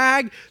 to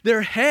wag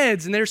their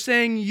heads, and they're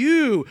saying,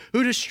 "You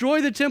who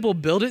destroy the temple,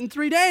 build it in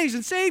 3 days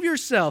and save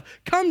yourself.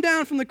 Come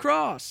down from the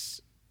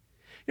cross."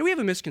 We have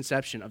a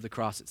misconception of the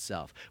cross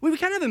itself. We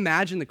kind of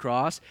imagine the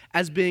cross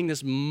as being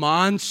this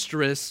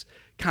monstrous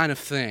kind of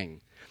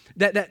thing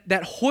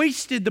that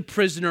hoisted the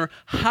prisoner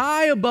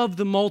high above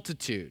the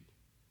multitude.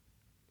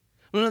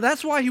 Well, no,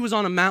 that's why he was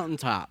on a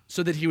mountaintop,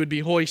 so that he would be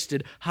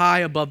hoisted high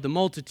above the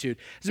multitude.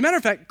 As a matter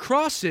of fact,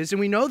 crosses, and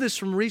we know this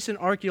from recent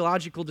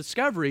archaeological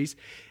discoveries,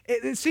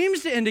 it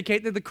seems to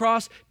indicate that the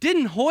cross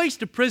didn't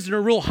hoist a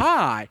prisoner real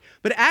high,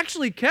 but it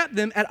actually kept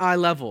them at eye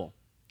level,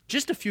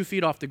 just a few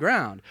feet off the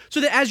ground. So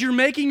that as you're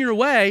making your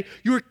way,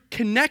 you're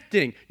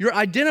connecting, you're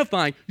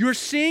identifying, you're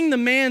seeing the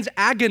man's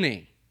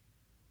agony.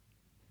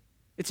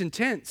 It's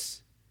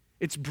intense.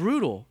 It's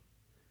brutal.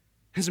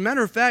 As a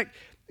matter of fact,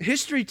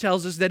 history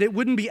tells us that it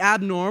wouldn't be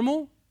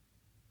abnormal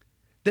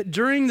that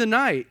during the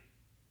night,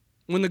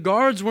 when the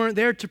guards weren't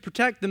there to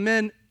protect the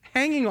men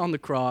hanging on the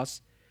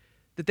cross,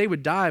 that they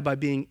would die by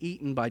being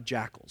eaten by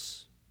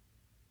jackals.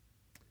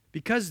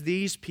 Because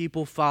these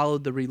people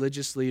followed the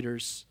religious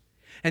leaders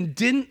and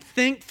didn't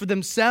think for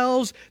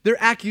themselves, their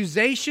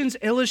accusations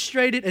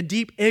illustrated a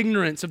deep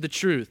ignorance of the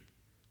truth.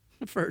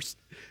 First,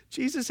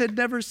 Jesus had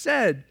never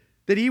said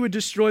that he would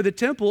destroy the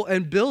temple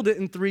and build it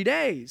in 3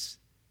 days.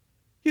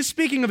 He's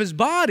speaking of his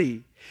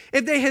body.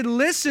 If they had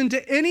listened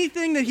to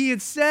anything that he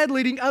had said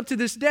leading up to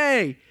this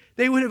day,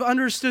 they would have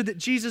understood that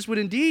Jesus would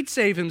indeed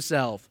save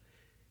himself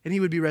and he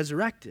would be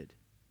resurrected.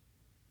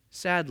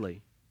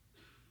 Sadly,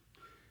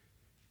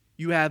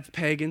 you have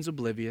pagans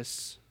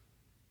oblivious.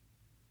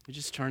 They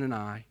just turn an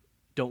eye,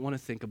 don't want to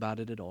think about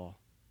it at all.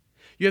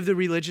 You have the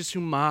religious who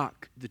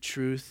mock the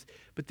truth,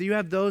 but you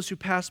have those who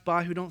pass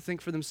by who don't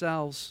think for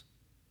themselves,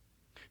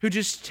 who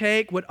just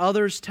take what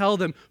others tell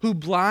them, who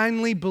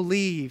blindly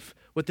believe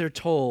what they're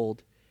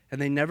told, and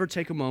they never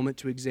take a moment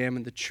to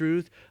examine the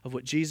truth of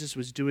what Jesus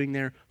was doing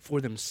there for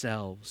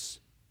themselves.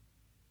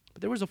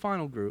 But there was a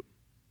final group.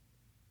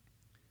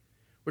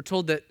 We're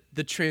told that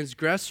the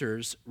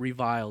transgressors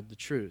reviled the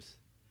truth.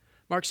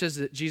 Mark says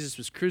that Jesus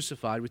was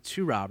crucified with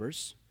 2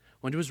 robbers,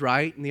 one to his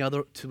right and the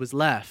other to his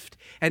left.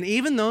 And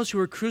even those who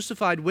were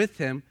crucified with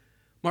him,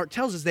 Mark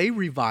tells us they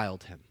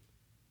reviled him.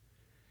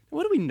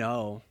 What do we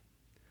know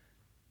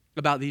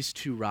about these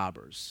 2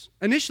 robbers?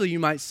 Initially, you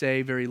might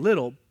say very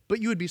little, but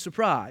you would be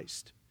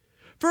surprised.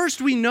 First,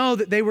 we know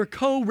that they were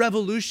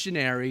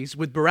co-revolutionaries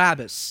with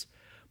Barabbas.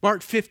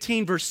 Mark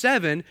 15, verse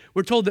 7,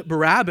 we're told that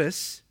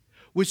Barabbas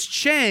was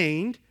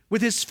chained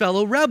with his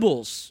fellow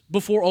rebels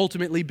before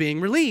ultimately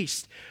being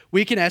released.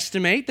 We can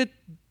estimate that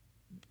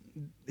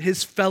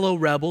his fellow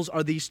rebels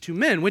are these 2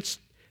 men, which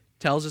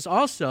tells us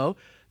also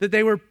that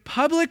they were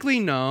publicly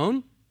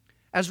known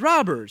as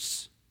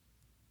robbers.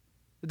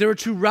 There were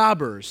 2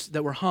 robbers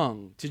that were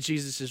hung to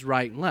Jesus'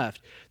 right and left.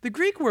 The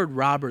Greek word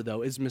robber,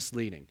 though, is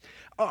misleading.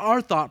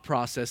 Our thought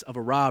process of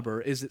a robber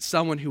is that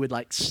someone who would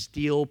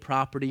steal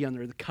property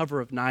under the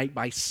cover of night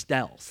by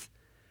stealth.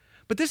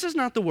 But this is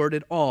not the word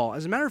at all.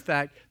 As a matter of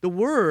fact, the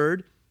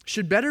word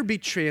should better be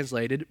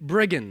translated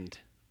brigand.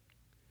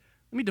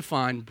 Let me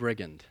define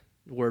brigand,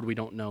 a word we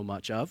don't know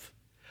much of.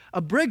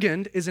 A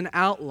brigand is an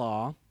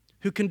outlaw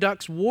who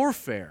conducts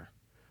warfare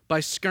by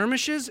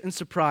skirmishes and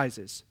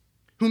surprises,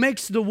 who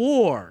makes the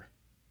war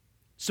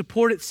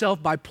support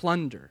itself by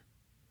plunder,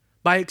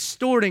 by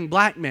extorting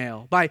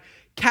blackmail, by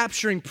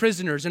capturing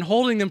prisoners and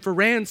holding them for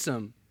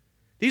ransom.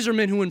 These are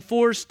men who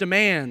enforce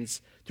demands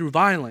through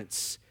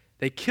violence.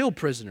 They kill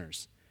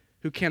prisoners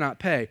who cannot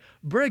pay.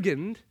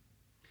 Brigand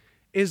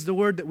is the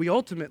word that we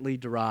ultimately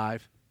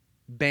derive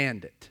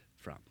bandit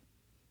from.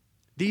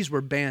 These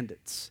were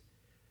bandits.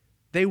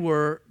 They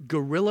were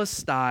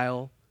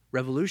guerrilla-style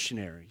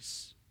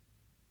revolutionaries.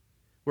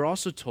 We're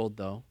also told,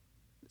 though,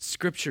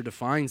 Scripture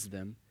defines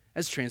them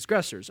as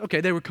transgressors.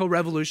 Okay, they were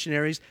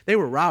co-revolutionaries, they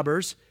were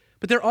robbers,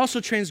 but they're also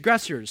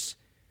transgressors.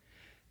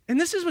 And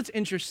this is what's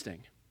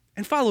interesting.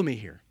 And follow me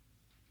here.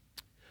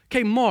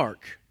 Okay,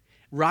 Mark,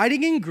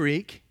 writing in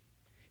Greek,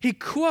 he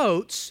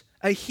quotes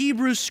a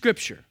Hebrew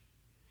scripture.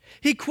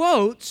 He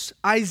quotes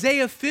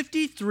Isaiah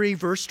 53,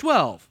 verse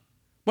 12.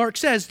 Mark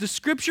says, the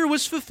scripture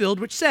was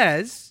fulfilled, which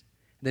says,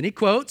 then he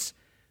quotes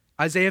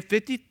Isaiah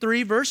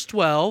 53, verse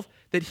 12,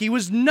 that he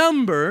was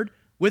numbered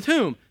with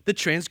whom? The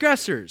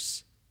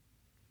transgressors.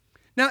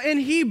 Now, in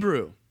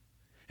Hebrew,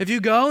 if you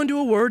go into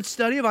a word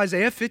study of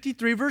Isaiah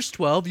 53, verse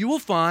 12, you will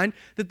find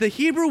that the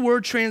Hebrew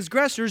word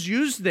transgressors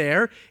used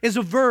there is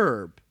a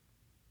verb,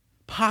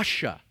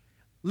 pasha,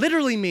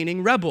 literally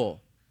meaning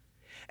rebel.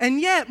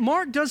 And yet,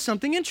 Mark does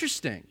something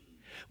interesting.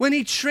 When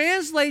he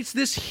translates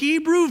this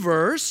Hebrew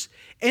verse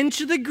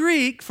into the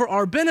Greek for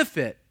our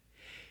benefit,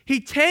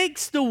 he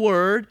takes the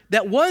word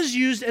that was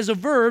used as a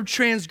verb,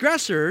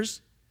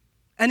 transgressors,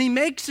 and he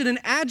makes it an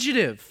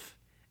adjective,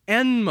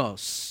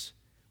 enmos,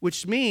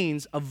 which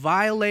means a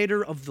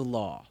violator of the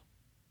law.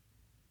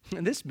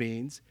 And this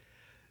means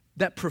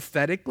that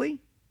prophetically,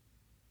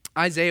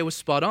 Isaiah was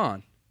spot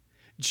on.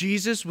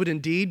 Jesus would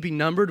indeed be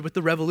numbered with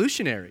the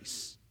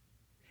revolutionaries.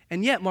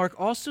 And yet, Mark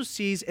also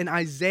sees in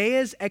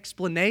Isaiah's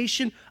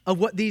explanation of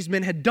what these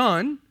men had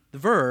done, the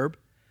verb,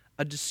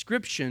 a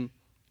description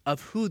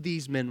of who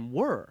these men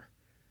were,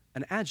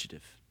 an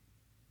adjective.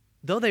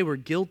 Though they were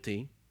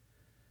guilty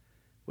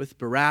with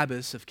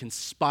Barabbas of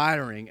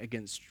conspiring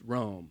against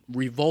Rome,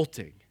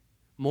 revolting,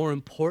 more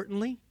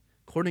importantly,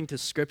 according to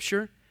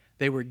Scripture,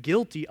 they were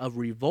guilty of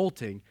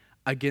revolting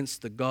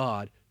against the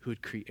God who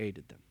had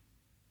created them.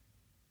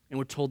 And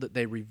we're told that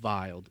they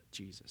reviled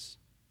Jesus.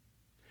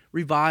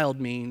 Reviled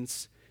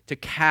means to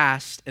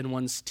cast in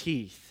one's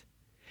teeth.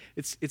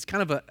 It's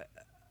kind of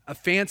a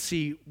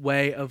fancy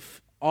way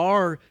of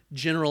our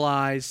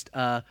generalized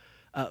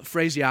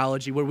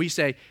phraseology where we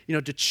say,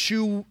 to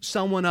chew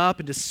someone up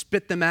and to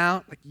spit them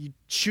out. Like you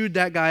chewed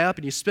that guy up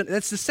and you spit.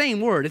 That's the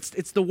same word.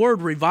 It's the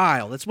word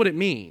revile. That's what it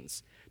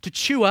means. To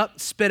chew up,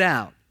 spit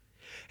out.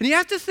 And you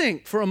have to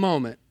think for a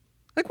moment,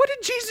 like what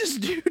did Jesus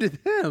do to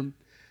them?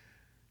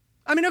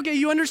 I mean, okay,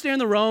 you understand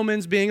the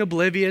Romans being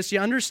oblivious. You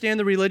understand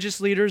the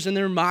religious leaders and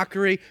their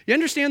mockery. You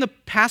understand the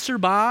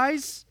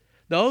passerbys,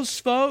 those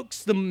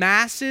folks, the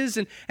masses,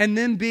 and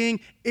them being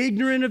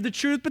ignorant of the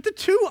truth. But the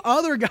two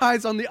other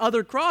guys on the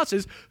other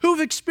crosses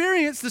who've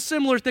experienced the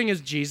similar thing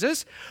as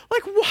Jesus,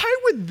 like why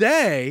would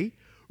they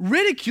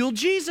ridicule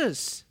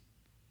Jesus?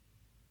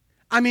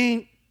 I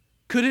mean,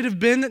 could it have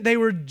been that they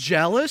were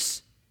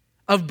jealous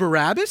of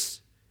Barabbas?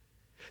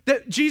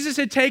 That Jesus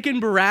had taken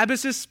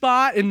Barabbas'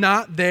 spot and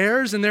not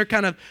theirs, and they're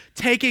kind of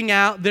taking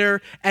out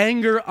their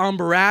anger on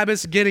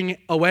Barabbas, getting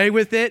away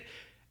with it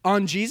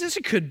on Jesus?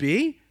 It could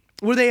be.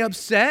 Were they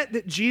upset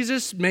that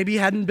Jesus maybe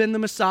hadn't been the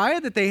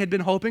Messiah that they had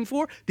been hoping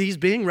for, these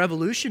being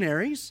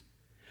revolutionaries?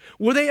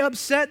 Were they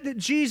upset that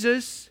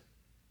Jesus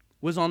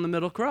was on the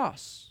middle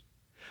cross?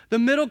 The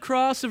middle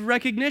cross of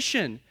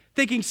recognition,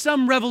 thinking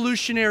some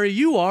revolutionary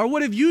you are,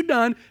 what have you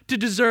done to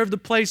deserve the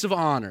place of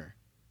honor?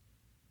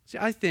 See,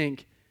 I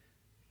think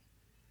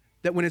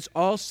that when it's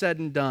all said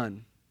and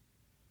done,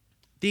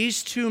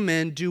 these two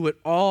men do what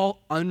all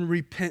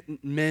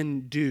unrepentant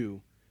men do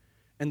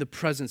in the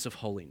presence of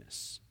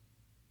holiness.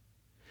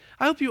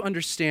 I hope you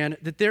understand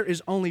that there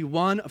is only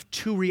one of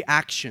two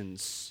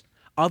reactions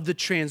of the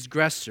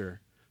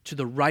transgressor to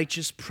the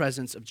righteous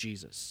presence of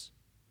Jesus.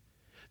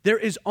 There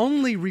is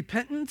only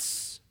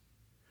repentance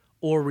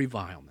or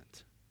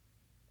revilement.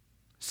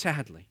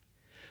 Sadly,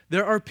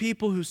 there are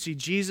people who see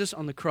Jesus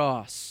on the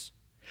cross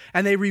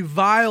and they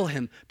revile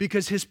him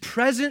because his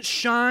presence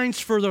shines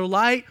further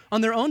light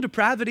on their own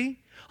depravity,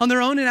 on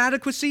their own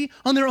inadequacy,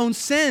 on their own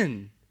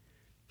sin.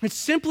 It's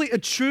simply a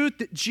truth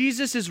that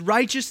Jesus'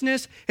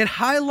 righteousness, it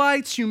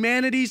highlights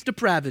humanity's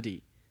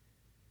depravity.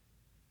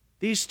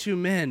 These two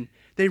men,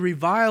 they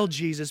revile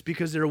Jesus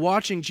because they're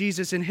watching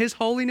Jesus in his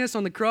holiness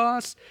on the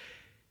cross.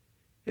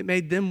 It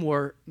made them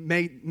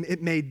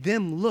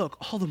look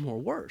all the more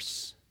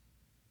worse.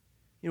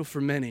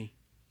 For many,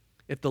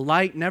 if the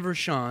light never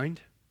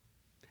shined,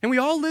 and we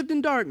all lived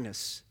in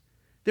darkness,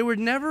 there would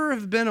never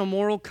have been a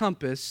moral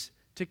compass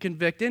to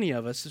convict any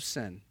of us of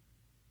sin.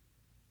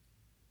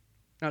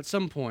 Now, at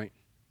some point,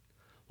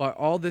 while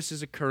all this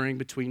is occurring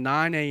between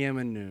 9 a.m.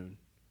 and noon,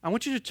 I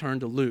want you to turn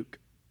to Luke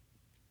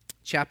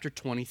chapter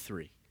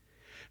 23.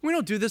 We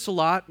don't do this a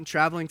lot in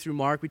traveling through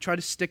Mark. We try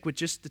to stick with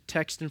just the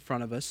text in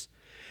front of us.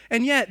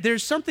 And yet,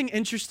 there's something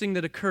interesting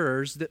that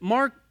occurs that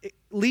Mark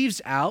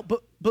leaves out,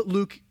 but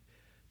Luke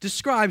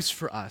describes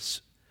for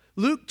us.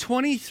 Luke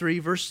 23,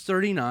 verse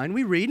 39,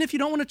 we read, and if you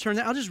don't want to turn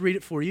that, I'll just read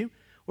it for you,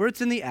 or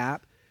it's in the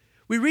app.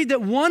 We read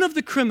that one of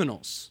the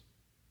criminals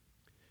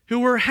who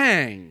were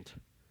hanged,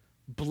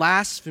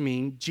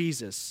 blaspheming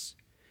Jesus,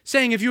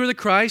 saying, if you are the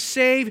Christ,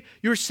 save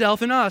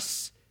yourself and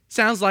us.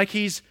 Sounds like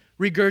he's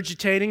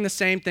regurgitating the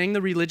same thing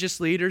the religious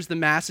leaders, the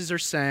masses are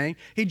saying.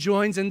 He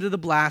joins into the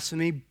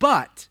blasphemy,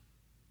 but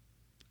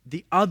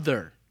the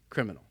other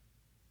criminal,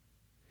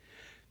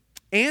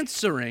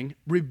 answering,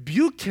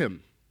 rebuked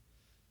him,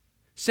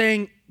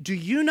 saying, do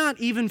you not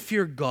even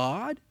fear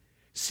God,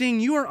 seeing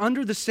you are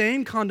under the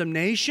same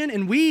condemnation,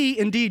 and we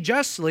indeed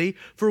justly,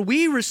 for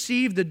we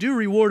receive the due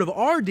reward of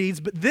our deeds,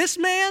 but this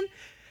man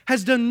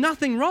has done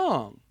nothing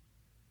wrong.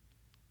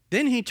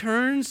 Then he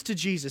turns to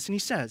Jesus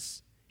and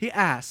he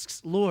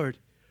asks, Lord,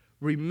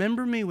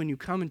 remember me when you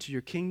come into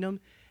your kingdom.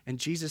 And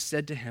Jesus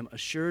said to him,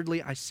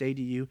 assuredly I say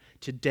to you,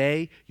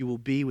 today you will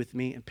be with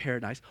me in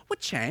paradise. What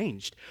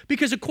changed?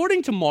 Because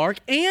according to Mark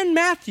and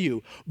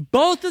Matthew,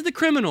 both of the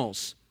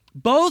criminals,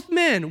 both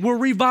men were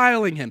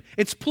reviling him.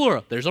 It's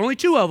plural. There's only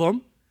two of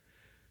them.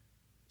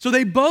 So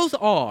they both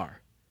are.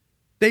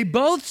 They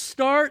both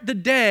start the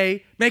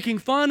day making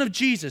fun of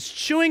Jesus,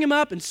 chewing him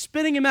up and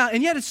spitting him out.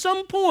 And yet at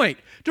some point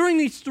during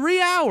these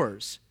 3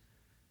 hours,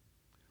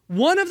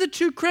 one of the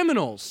two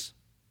criminals,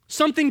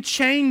 something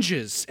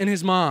changes in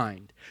his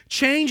mind,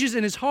 changes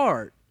in his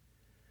heart.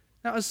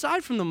 Now,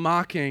 aside from the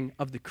mocking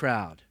of the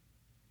crowd,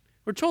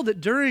 we're told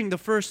that during the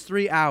first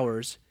 3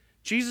 hours,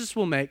 Jesus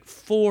will make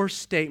 4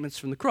 statements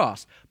from the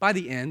cross. By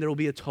the end, there will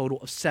be a total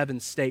of 7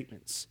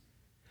 statements.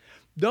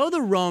 Though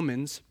the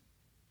Romans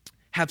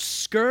have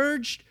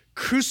scourged,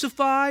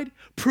 crucified,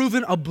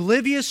 proven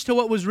oblivious to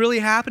what was really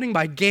happening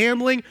by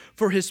gambling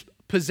for his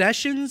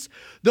possessions,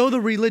 though the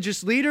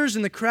religious leaders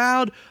in the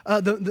crowd,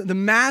 the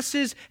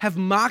masses have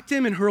mocked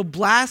him and hurled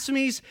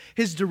blasphemies,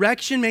 his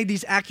direction made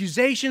these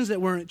accusations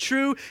that weren't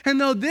true, and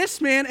though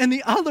this man and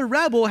the other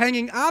rebel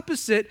hanging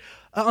opposite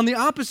on the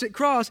opposite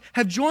cross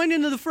have joined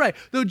into the fray,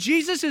 though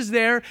Jesus is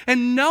there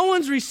and no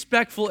one's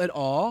respectful at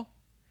all,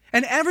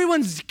 and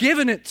everyone's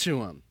given it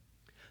to him,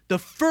 the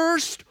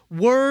first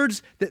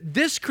words that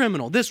this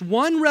criminal, this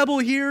one rebel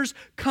hears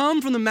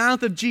come from the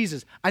mouth of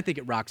Jesus. I think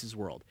it rocks his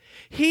world.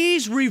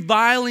 He's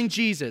reviling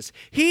Jesus.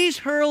 He's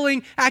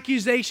hurling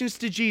accusations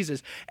to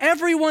Jesus.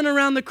 Everyone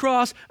around the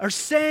cross are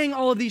saying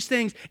all of these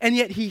things, and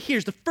yet he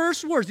hears the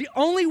first words, the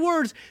only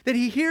words that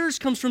he hears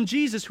comes from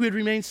Jesus, who had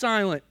remained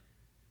silent.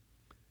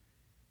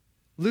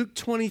 Luke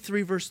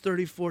 23, verse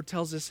 34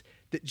 tells us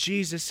that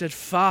Jesus said,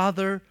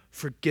 "Father,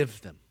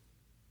 forgive them,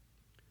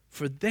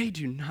 for they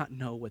do not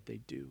know what they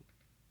do."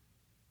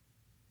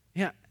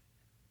 Yeah,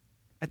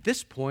 at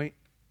this point,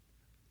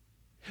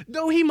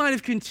 though he might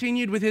have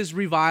continued with his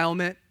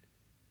revilement,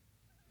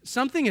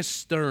 something is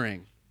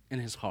stirring in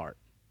his heart.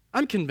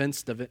 I'm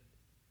convinced of it.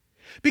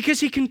 Because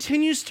he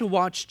continues to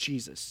watch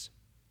Jesus.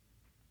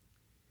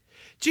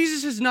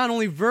 Jesus has not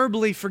only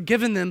verbally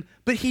forgiven them,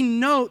 but he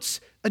notes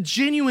a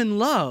genuine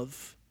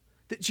love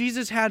that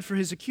Jesus had for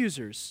his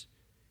accusers.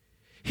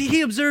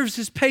 He observes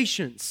his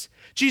patience,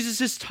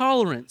 Jesus'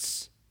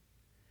 tolerance.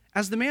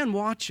 As the man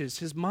watches,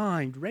 his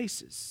mind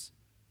races.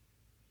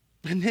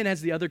 And then as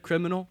the other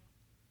criminal,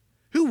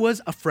 who was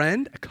a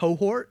friend, a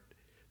cohort,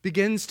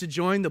 begins to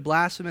join the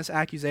blasphemous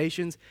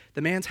accusations,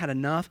 the man's had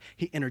enough.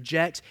 He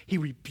interjects. He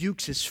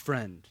rebukes his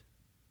friend.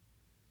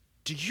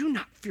 "Do you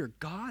not fear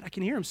God?" I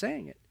can hear him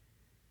saying it.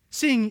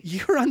 "Seeing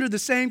you're under the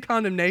same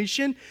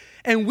condemnation,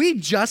 and we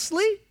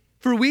justly,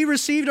 for we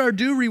received our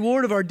due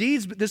reward of our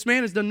deeds, but this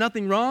man has done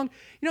nothing wrong."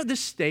 You know, this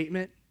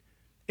statement,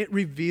 it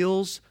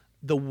reveals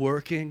the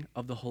working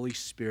of the Holy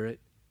Spirit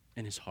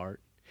in his heart.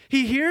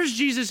 He hears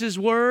Jesus'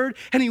 word,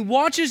 and he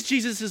watches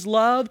Jesus'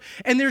 love,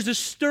 and there's a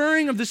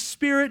stirring of the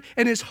Spirit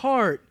in his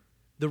heart.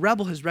 The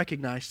rebel has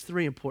recognized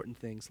three important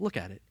things. Look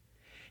at it.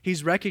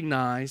 He's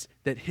recognized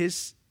that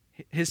his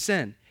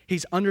sin,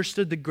 he's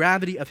understood the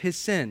gravity of his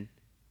sin.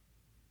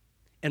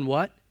 And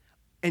what?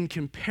 In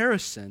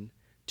comparison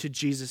to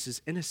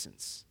Jesus'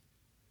 innocence.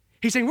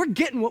 He's saying, we're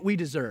getting what we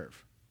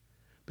deserve,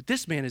 but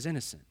this man is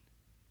innocent.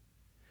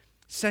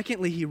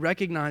 Secondly, he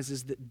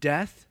recognizes that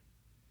death,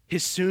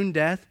 his soon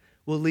death,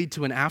 will lead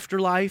to an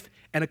afterlife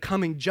and a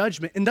coming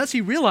judgment. And thus he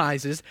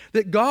realizes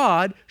that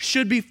God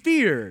should be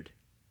feared,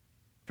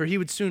 for he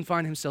would soon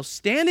find himself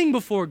standing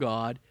before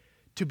God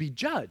to be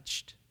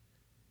judged.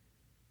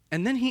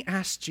 And then he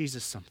asks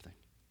Jesus something.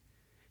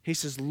 He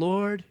says,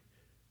 "Lord,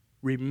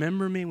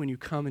 remember me when you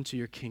come into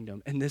your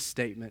kingdom." And this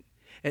statement,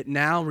 it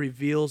now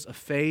reveals a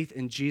faith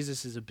in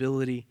Jesus'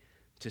 ability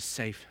to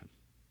save him.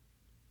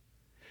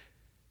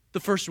 The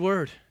first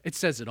word, it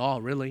says it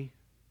all, really,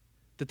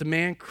 that the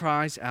man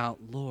cries out,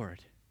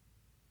 "Lord."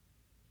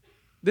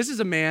 This is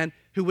a man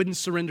who wouldn't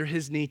surrender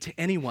his knee to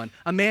anyone,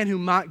 a man who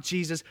mocked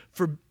Jesus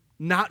for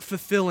not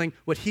fulfilling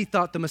what he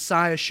thought the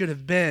Messiah should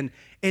have been.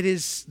 It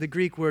is the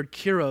Greek word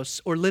kyrios,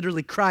 or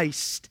literally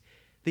Christ,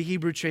 the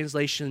Hebrew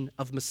translation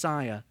of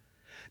Messiah.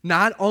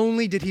 Not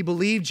only did he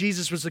believe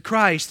Jesus was the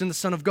Christ and the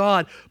Son of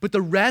God, but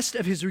the rest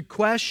of his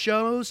request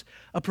shows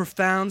a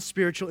profound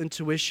spiritual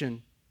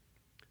intuition.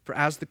 For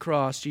as the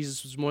cross,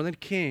 Jesus was more than a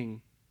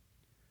king,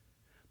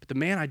 but the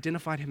man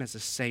identified him as a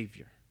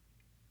Savior.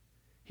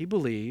 He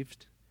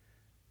believed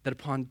that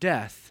upon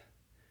death,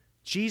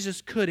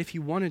 Jesus could, if he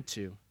wanted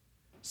to,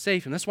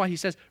 save him. That's why he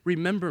says,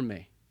 "Remember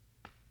me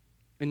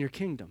in your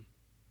kingdom."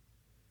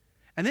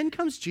 And then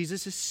comes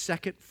Jesus'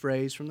 second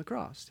phrase from the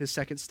cross, his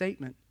second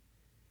statement.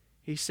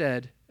 He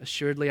said,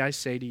 "Assuredly I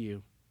say to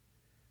you,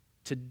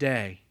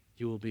 today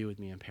you will be with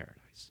me in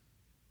paradise."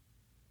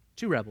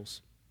 Two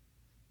rebels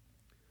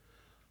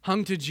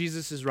hung to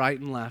Jesus' right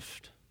and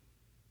left.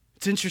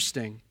 It's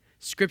interesting.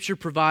 Scripture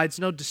provides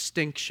no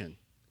distinction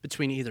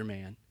between either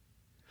man.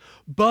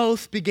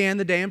 Both began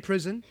the day in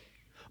prison.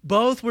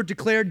 Both were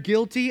declared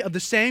guilty of the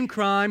same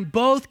crime.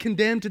 Both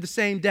condemned to the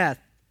same death.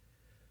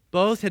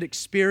 Both had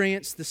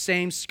experienced the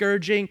same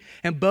scourging,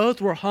 and both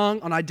were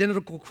hung on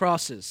identical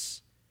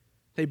crosses.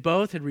 They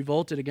both had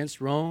revolted against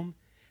Rome,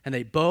 and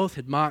they both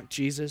had mocked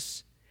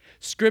Jesus.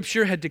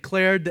 Scripture had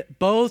declared that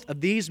both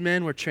of these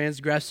men were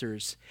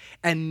transgressors,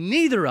 and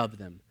neither of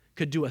them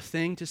could do a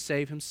thing to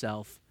save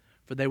himself,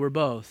 for they were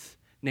both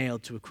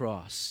nailed to a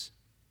cross.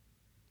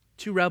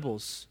 Two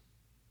rebels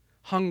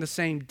hung the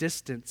same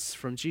distance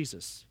from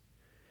Jesus.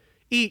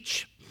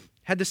 Each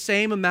had the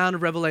same amount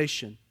of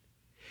revelation.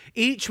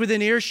 Each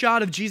within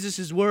earshot of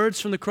Jesus' words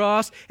from the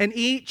cross, and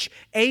each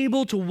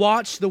able to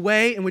watch the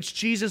way in which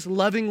Jesus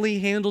lovingly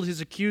handled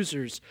his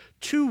accusers.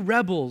 Two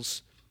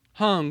rebels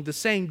hung the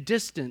same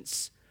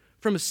distance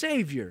from a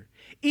Savior.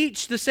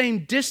 Each the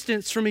same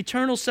distance from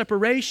eternal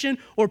separation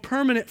or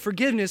permanent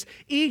forgiveness.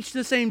 Each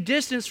the same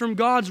distance from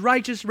God's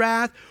righteous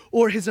wrath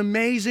or his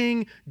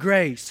amazing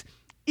grace.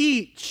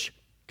 Each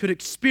could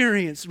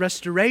experience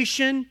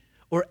restoration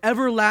or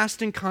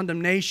everlasting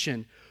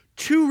condemnation.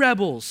 Two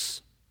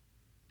rebels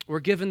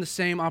were given the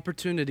same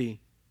opportunity.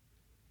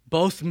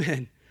 Both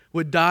men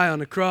would die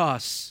on a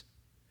cross,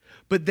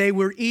 but they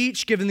were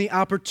each given the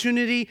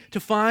opportunity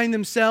to find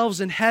themselves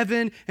in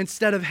heaven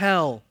instead of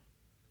hell.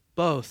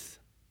 Both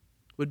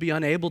would be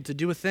unable to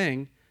do a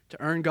thing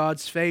to earn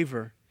God's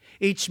favor.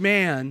 Each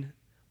man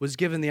was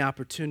given the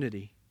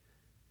opportunity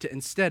to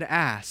instead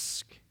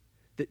ask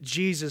that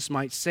Jesus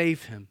might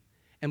save him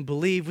and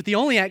believe with the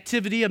only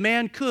activity a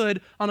man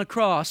could on a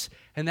cross,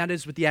 and that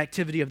is with the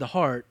activity of the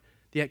heart,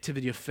 the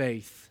activity of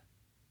faith.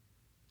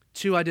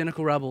 Two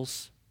identical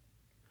rebels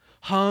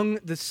hung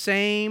the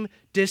same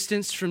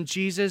distance from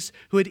Jesus,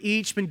 who had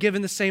each been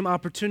given the same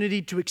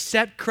opportunity to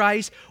accept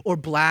Christ or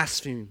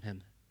blaspheme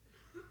him,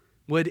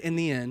 would in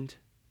the end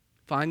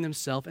find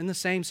themselves in the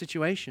same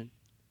situation.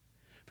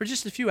 For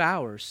just a few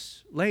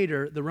hours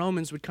later, the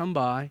Romans would come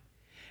by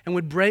and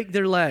would break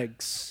their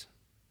legs,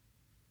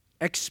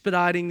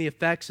 expediting the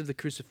effects of the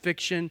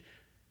crucifixion.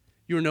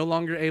 You were no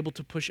longer able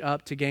to push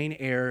up to gain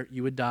air.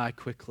 You would die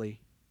quickly.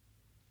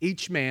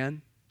 Each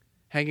man,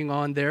 hanging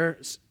on their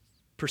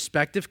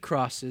prospective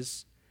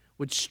crosses,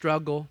 would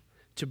struggle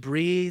to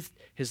breathe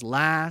his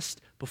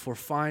last before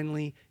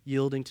finally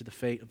yielding to the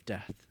fate of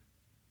death.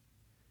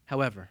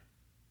 However,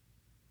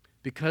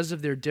 because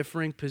of their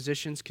differing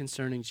positions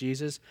concerning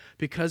Jesus,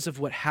 because of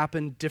what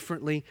happened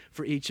differently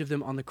for each of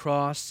them on the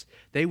cross,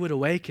 they would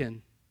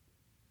awaken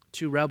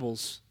two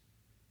rebels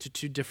to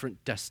two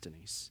different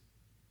destinies.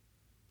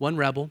 One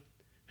rebel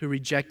who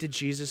rejected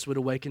Jesus would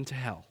awaken to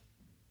hell,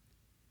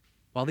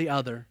 while the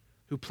other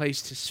who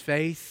placed his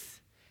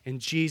faith in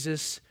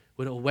Jesus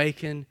would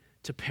awaken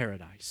to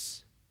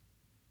paradise.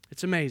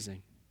 It's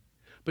amazing.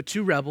 But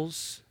two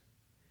rebels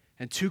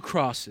and two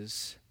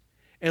crosses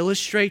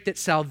illustrate that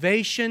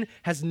salvation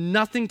has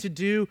nothing to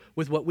do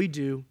with what we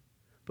do,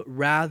 but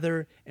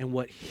rather in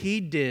what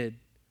he did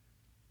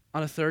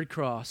on a third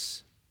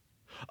cross,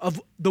 of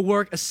the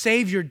work a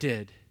Savior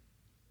did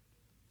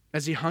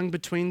as he hung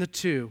between the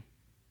two,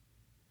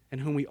 in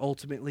whom we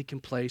ultimately can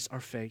place our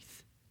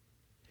faith.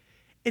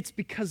 It's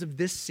because of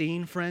this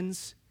scene,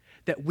 friends,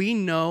 that we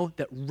know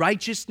that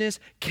righteousness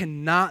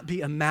cannot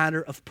be a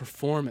matter of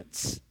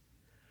performance.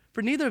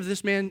 For neither of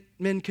these men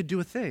could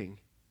do a thing.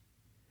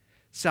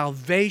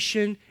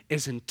 Salvation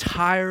is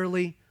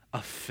entirely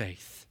of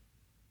faith.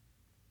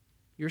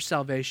 Your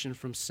salvation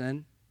from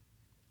sin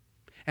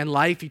and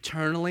life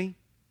eternally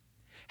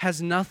has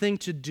nothing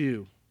to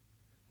do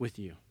with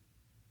you.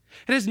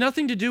 It has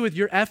nothing to do with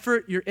your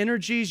effort, your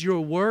energies, your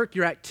work,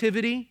 your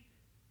activity.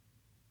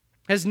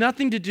 It has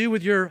nothing to do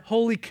with your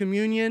Holy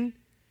Communion,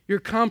 your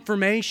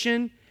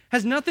confirmation. It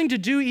has nothing to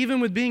do even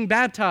with being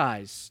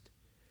baptized.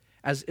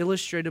 As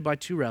illustrated by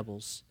two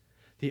rebels,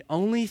 the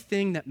only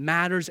thing that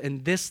matters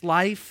in this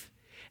life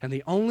and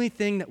the only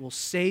thing that will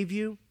save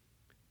you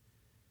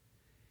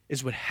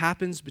is what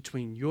happens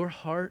between your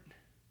heart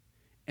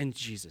and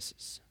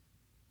Jesus's.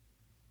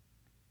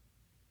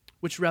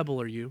 Which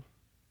rebel are you?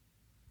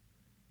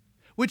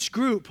 Which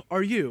group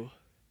are you?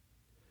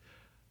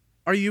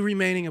 Are you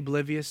remaining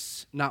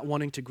oblivious, not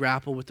wanting to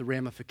grapple with the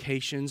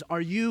ramifications?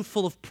 Are you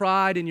full of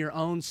pride in your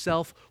own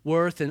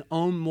self-worth and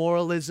own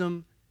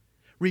moralism,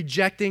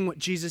 rejecting what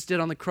Jesus did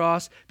on the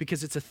cross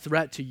because it's a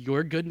threat to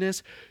your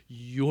goodness,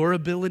 your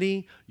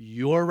ability,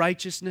 your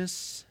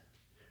righteousness?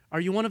 Are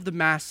you one of the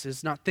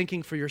masses, not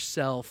thinking for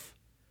yourself,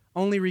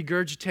 only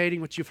regurgitating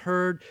what you've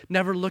heard,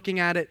 never looking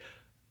at it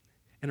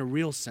in a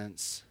real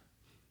sense?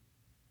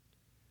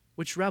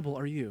 Which rebel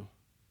are you?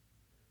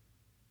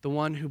 The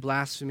one who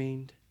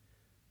blasphemed,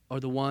 or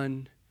the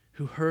one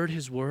who heard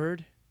his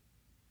word,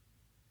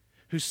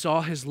 who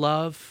saw his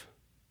love,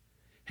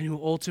 and who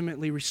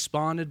ultimately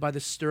responded by the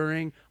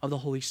stirring of the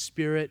Holy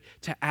Spirit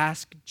to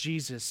ask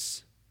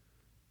Jesus,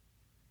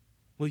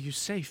 will you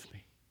save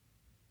me?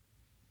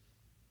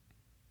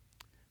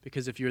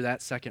 Because if you're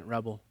that second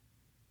rebel,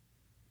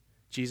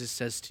 Jesus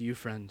says to you,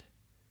 friend,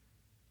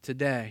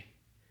 today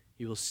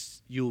you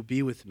will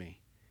be with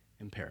me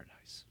in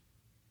paradise.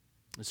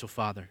 And so,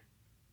 Father,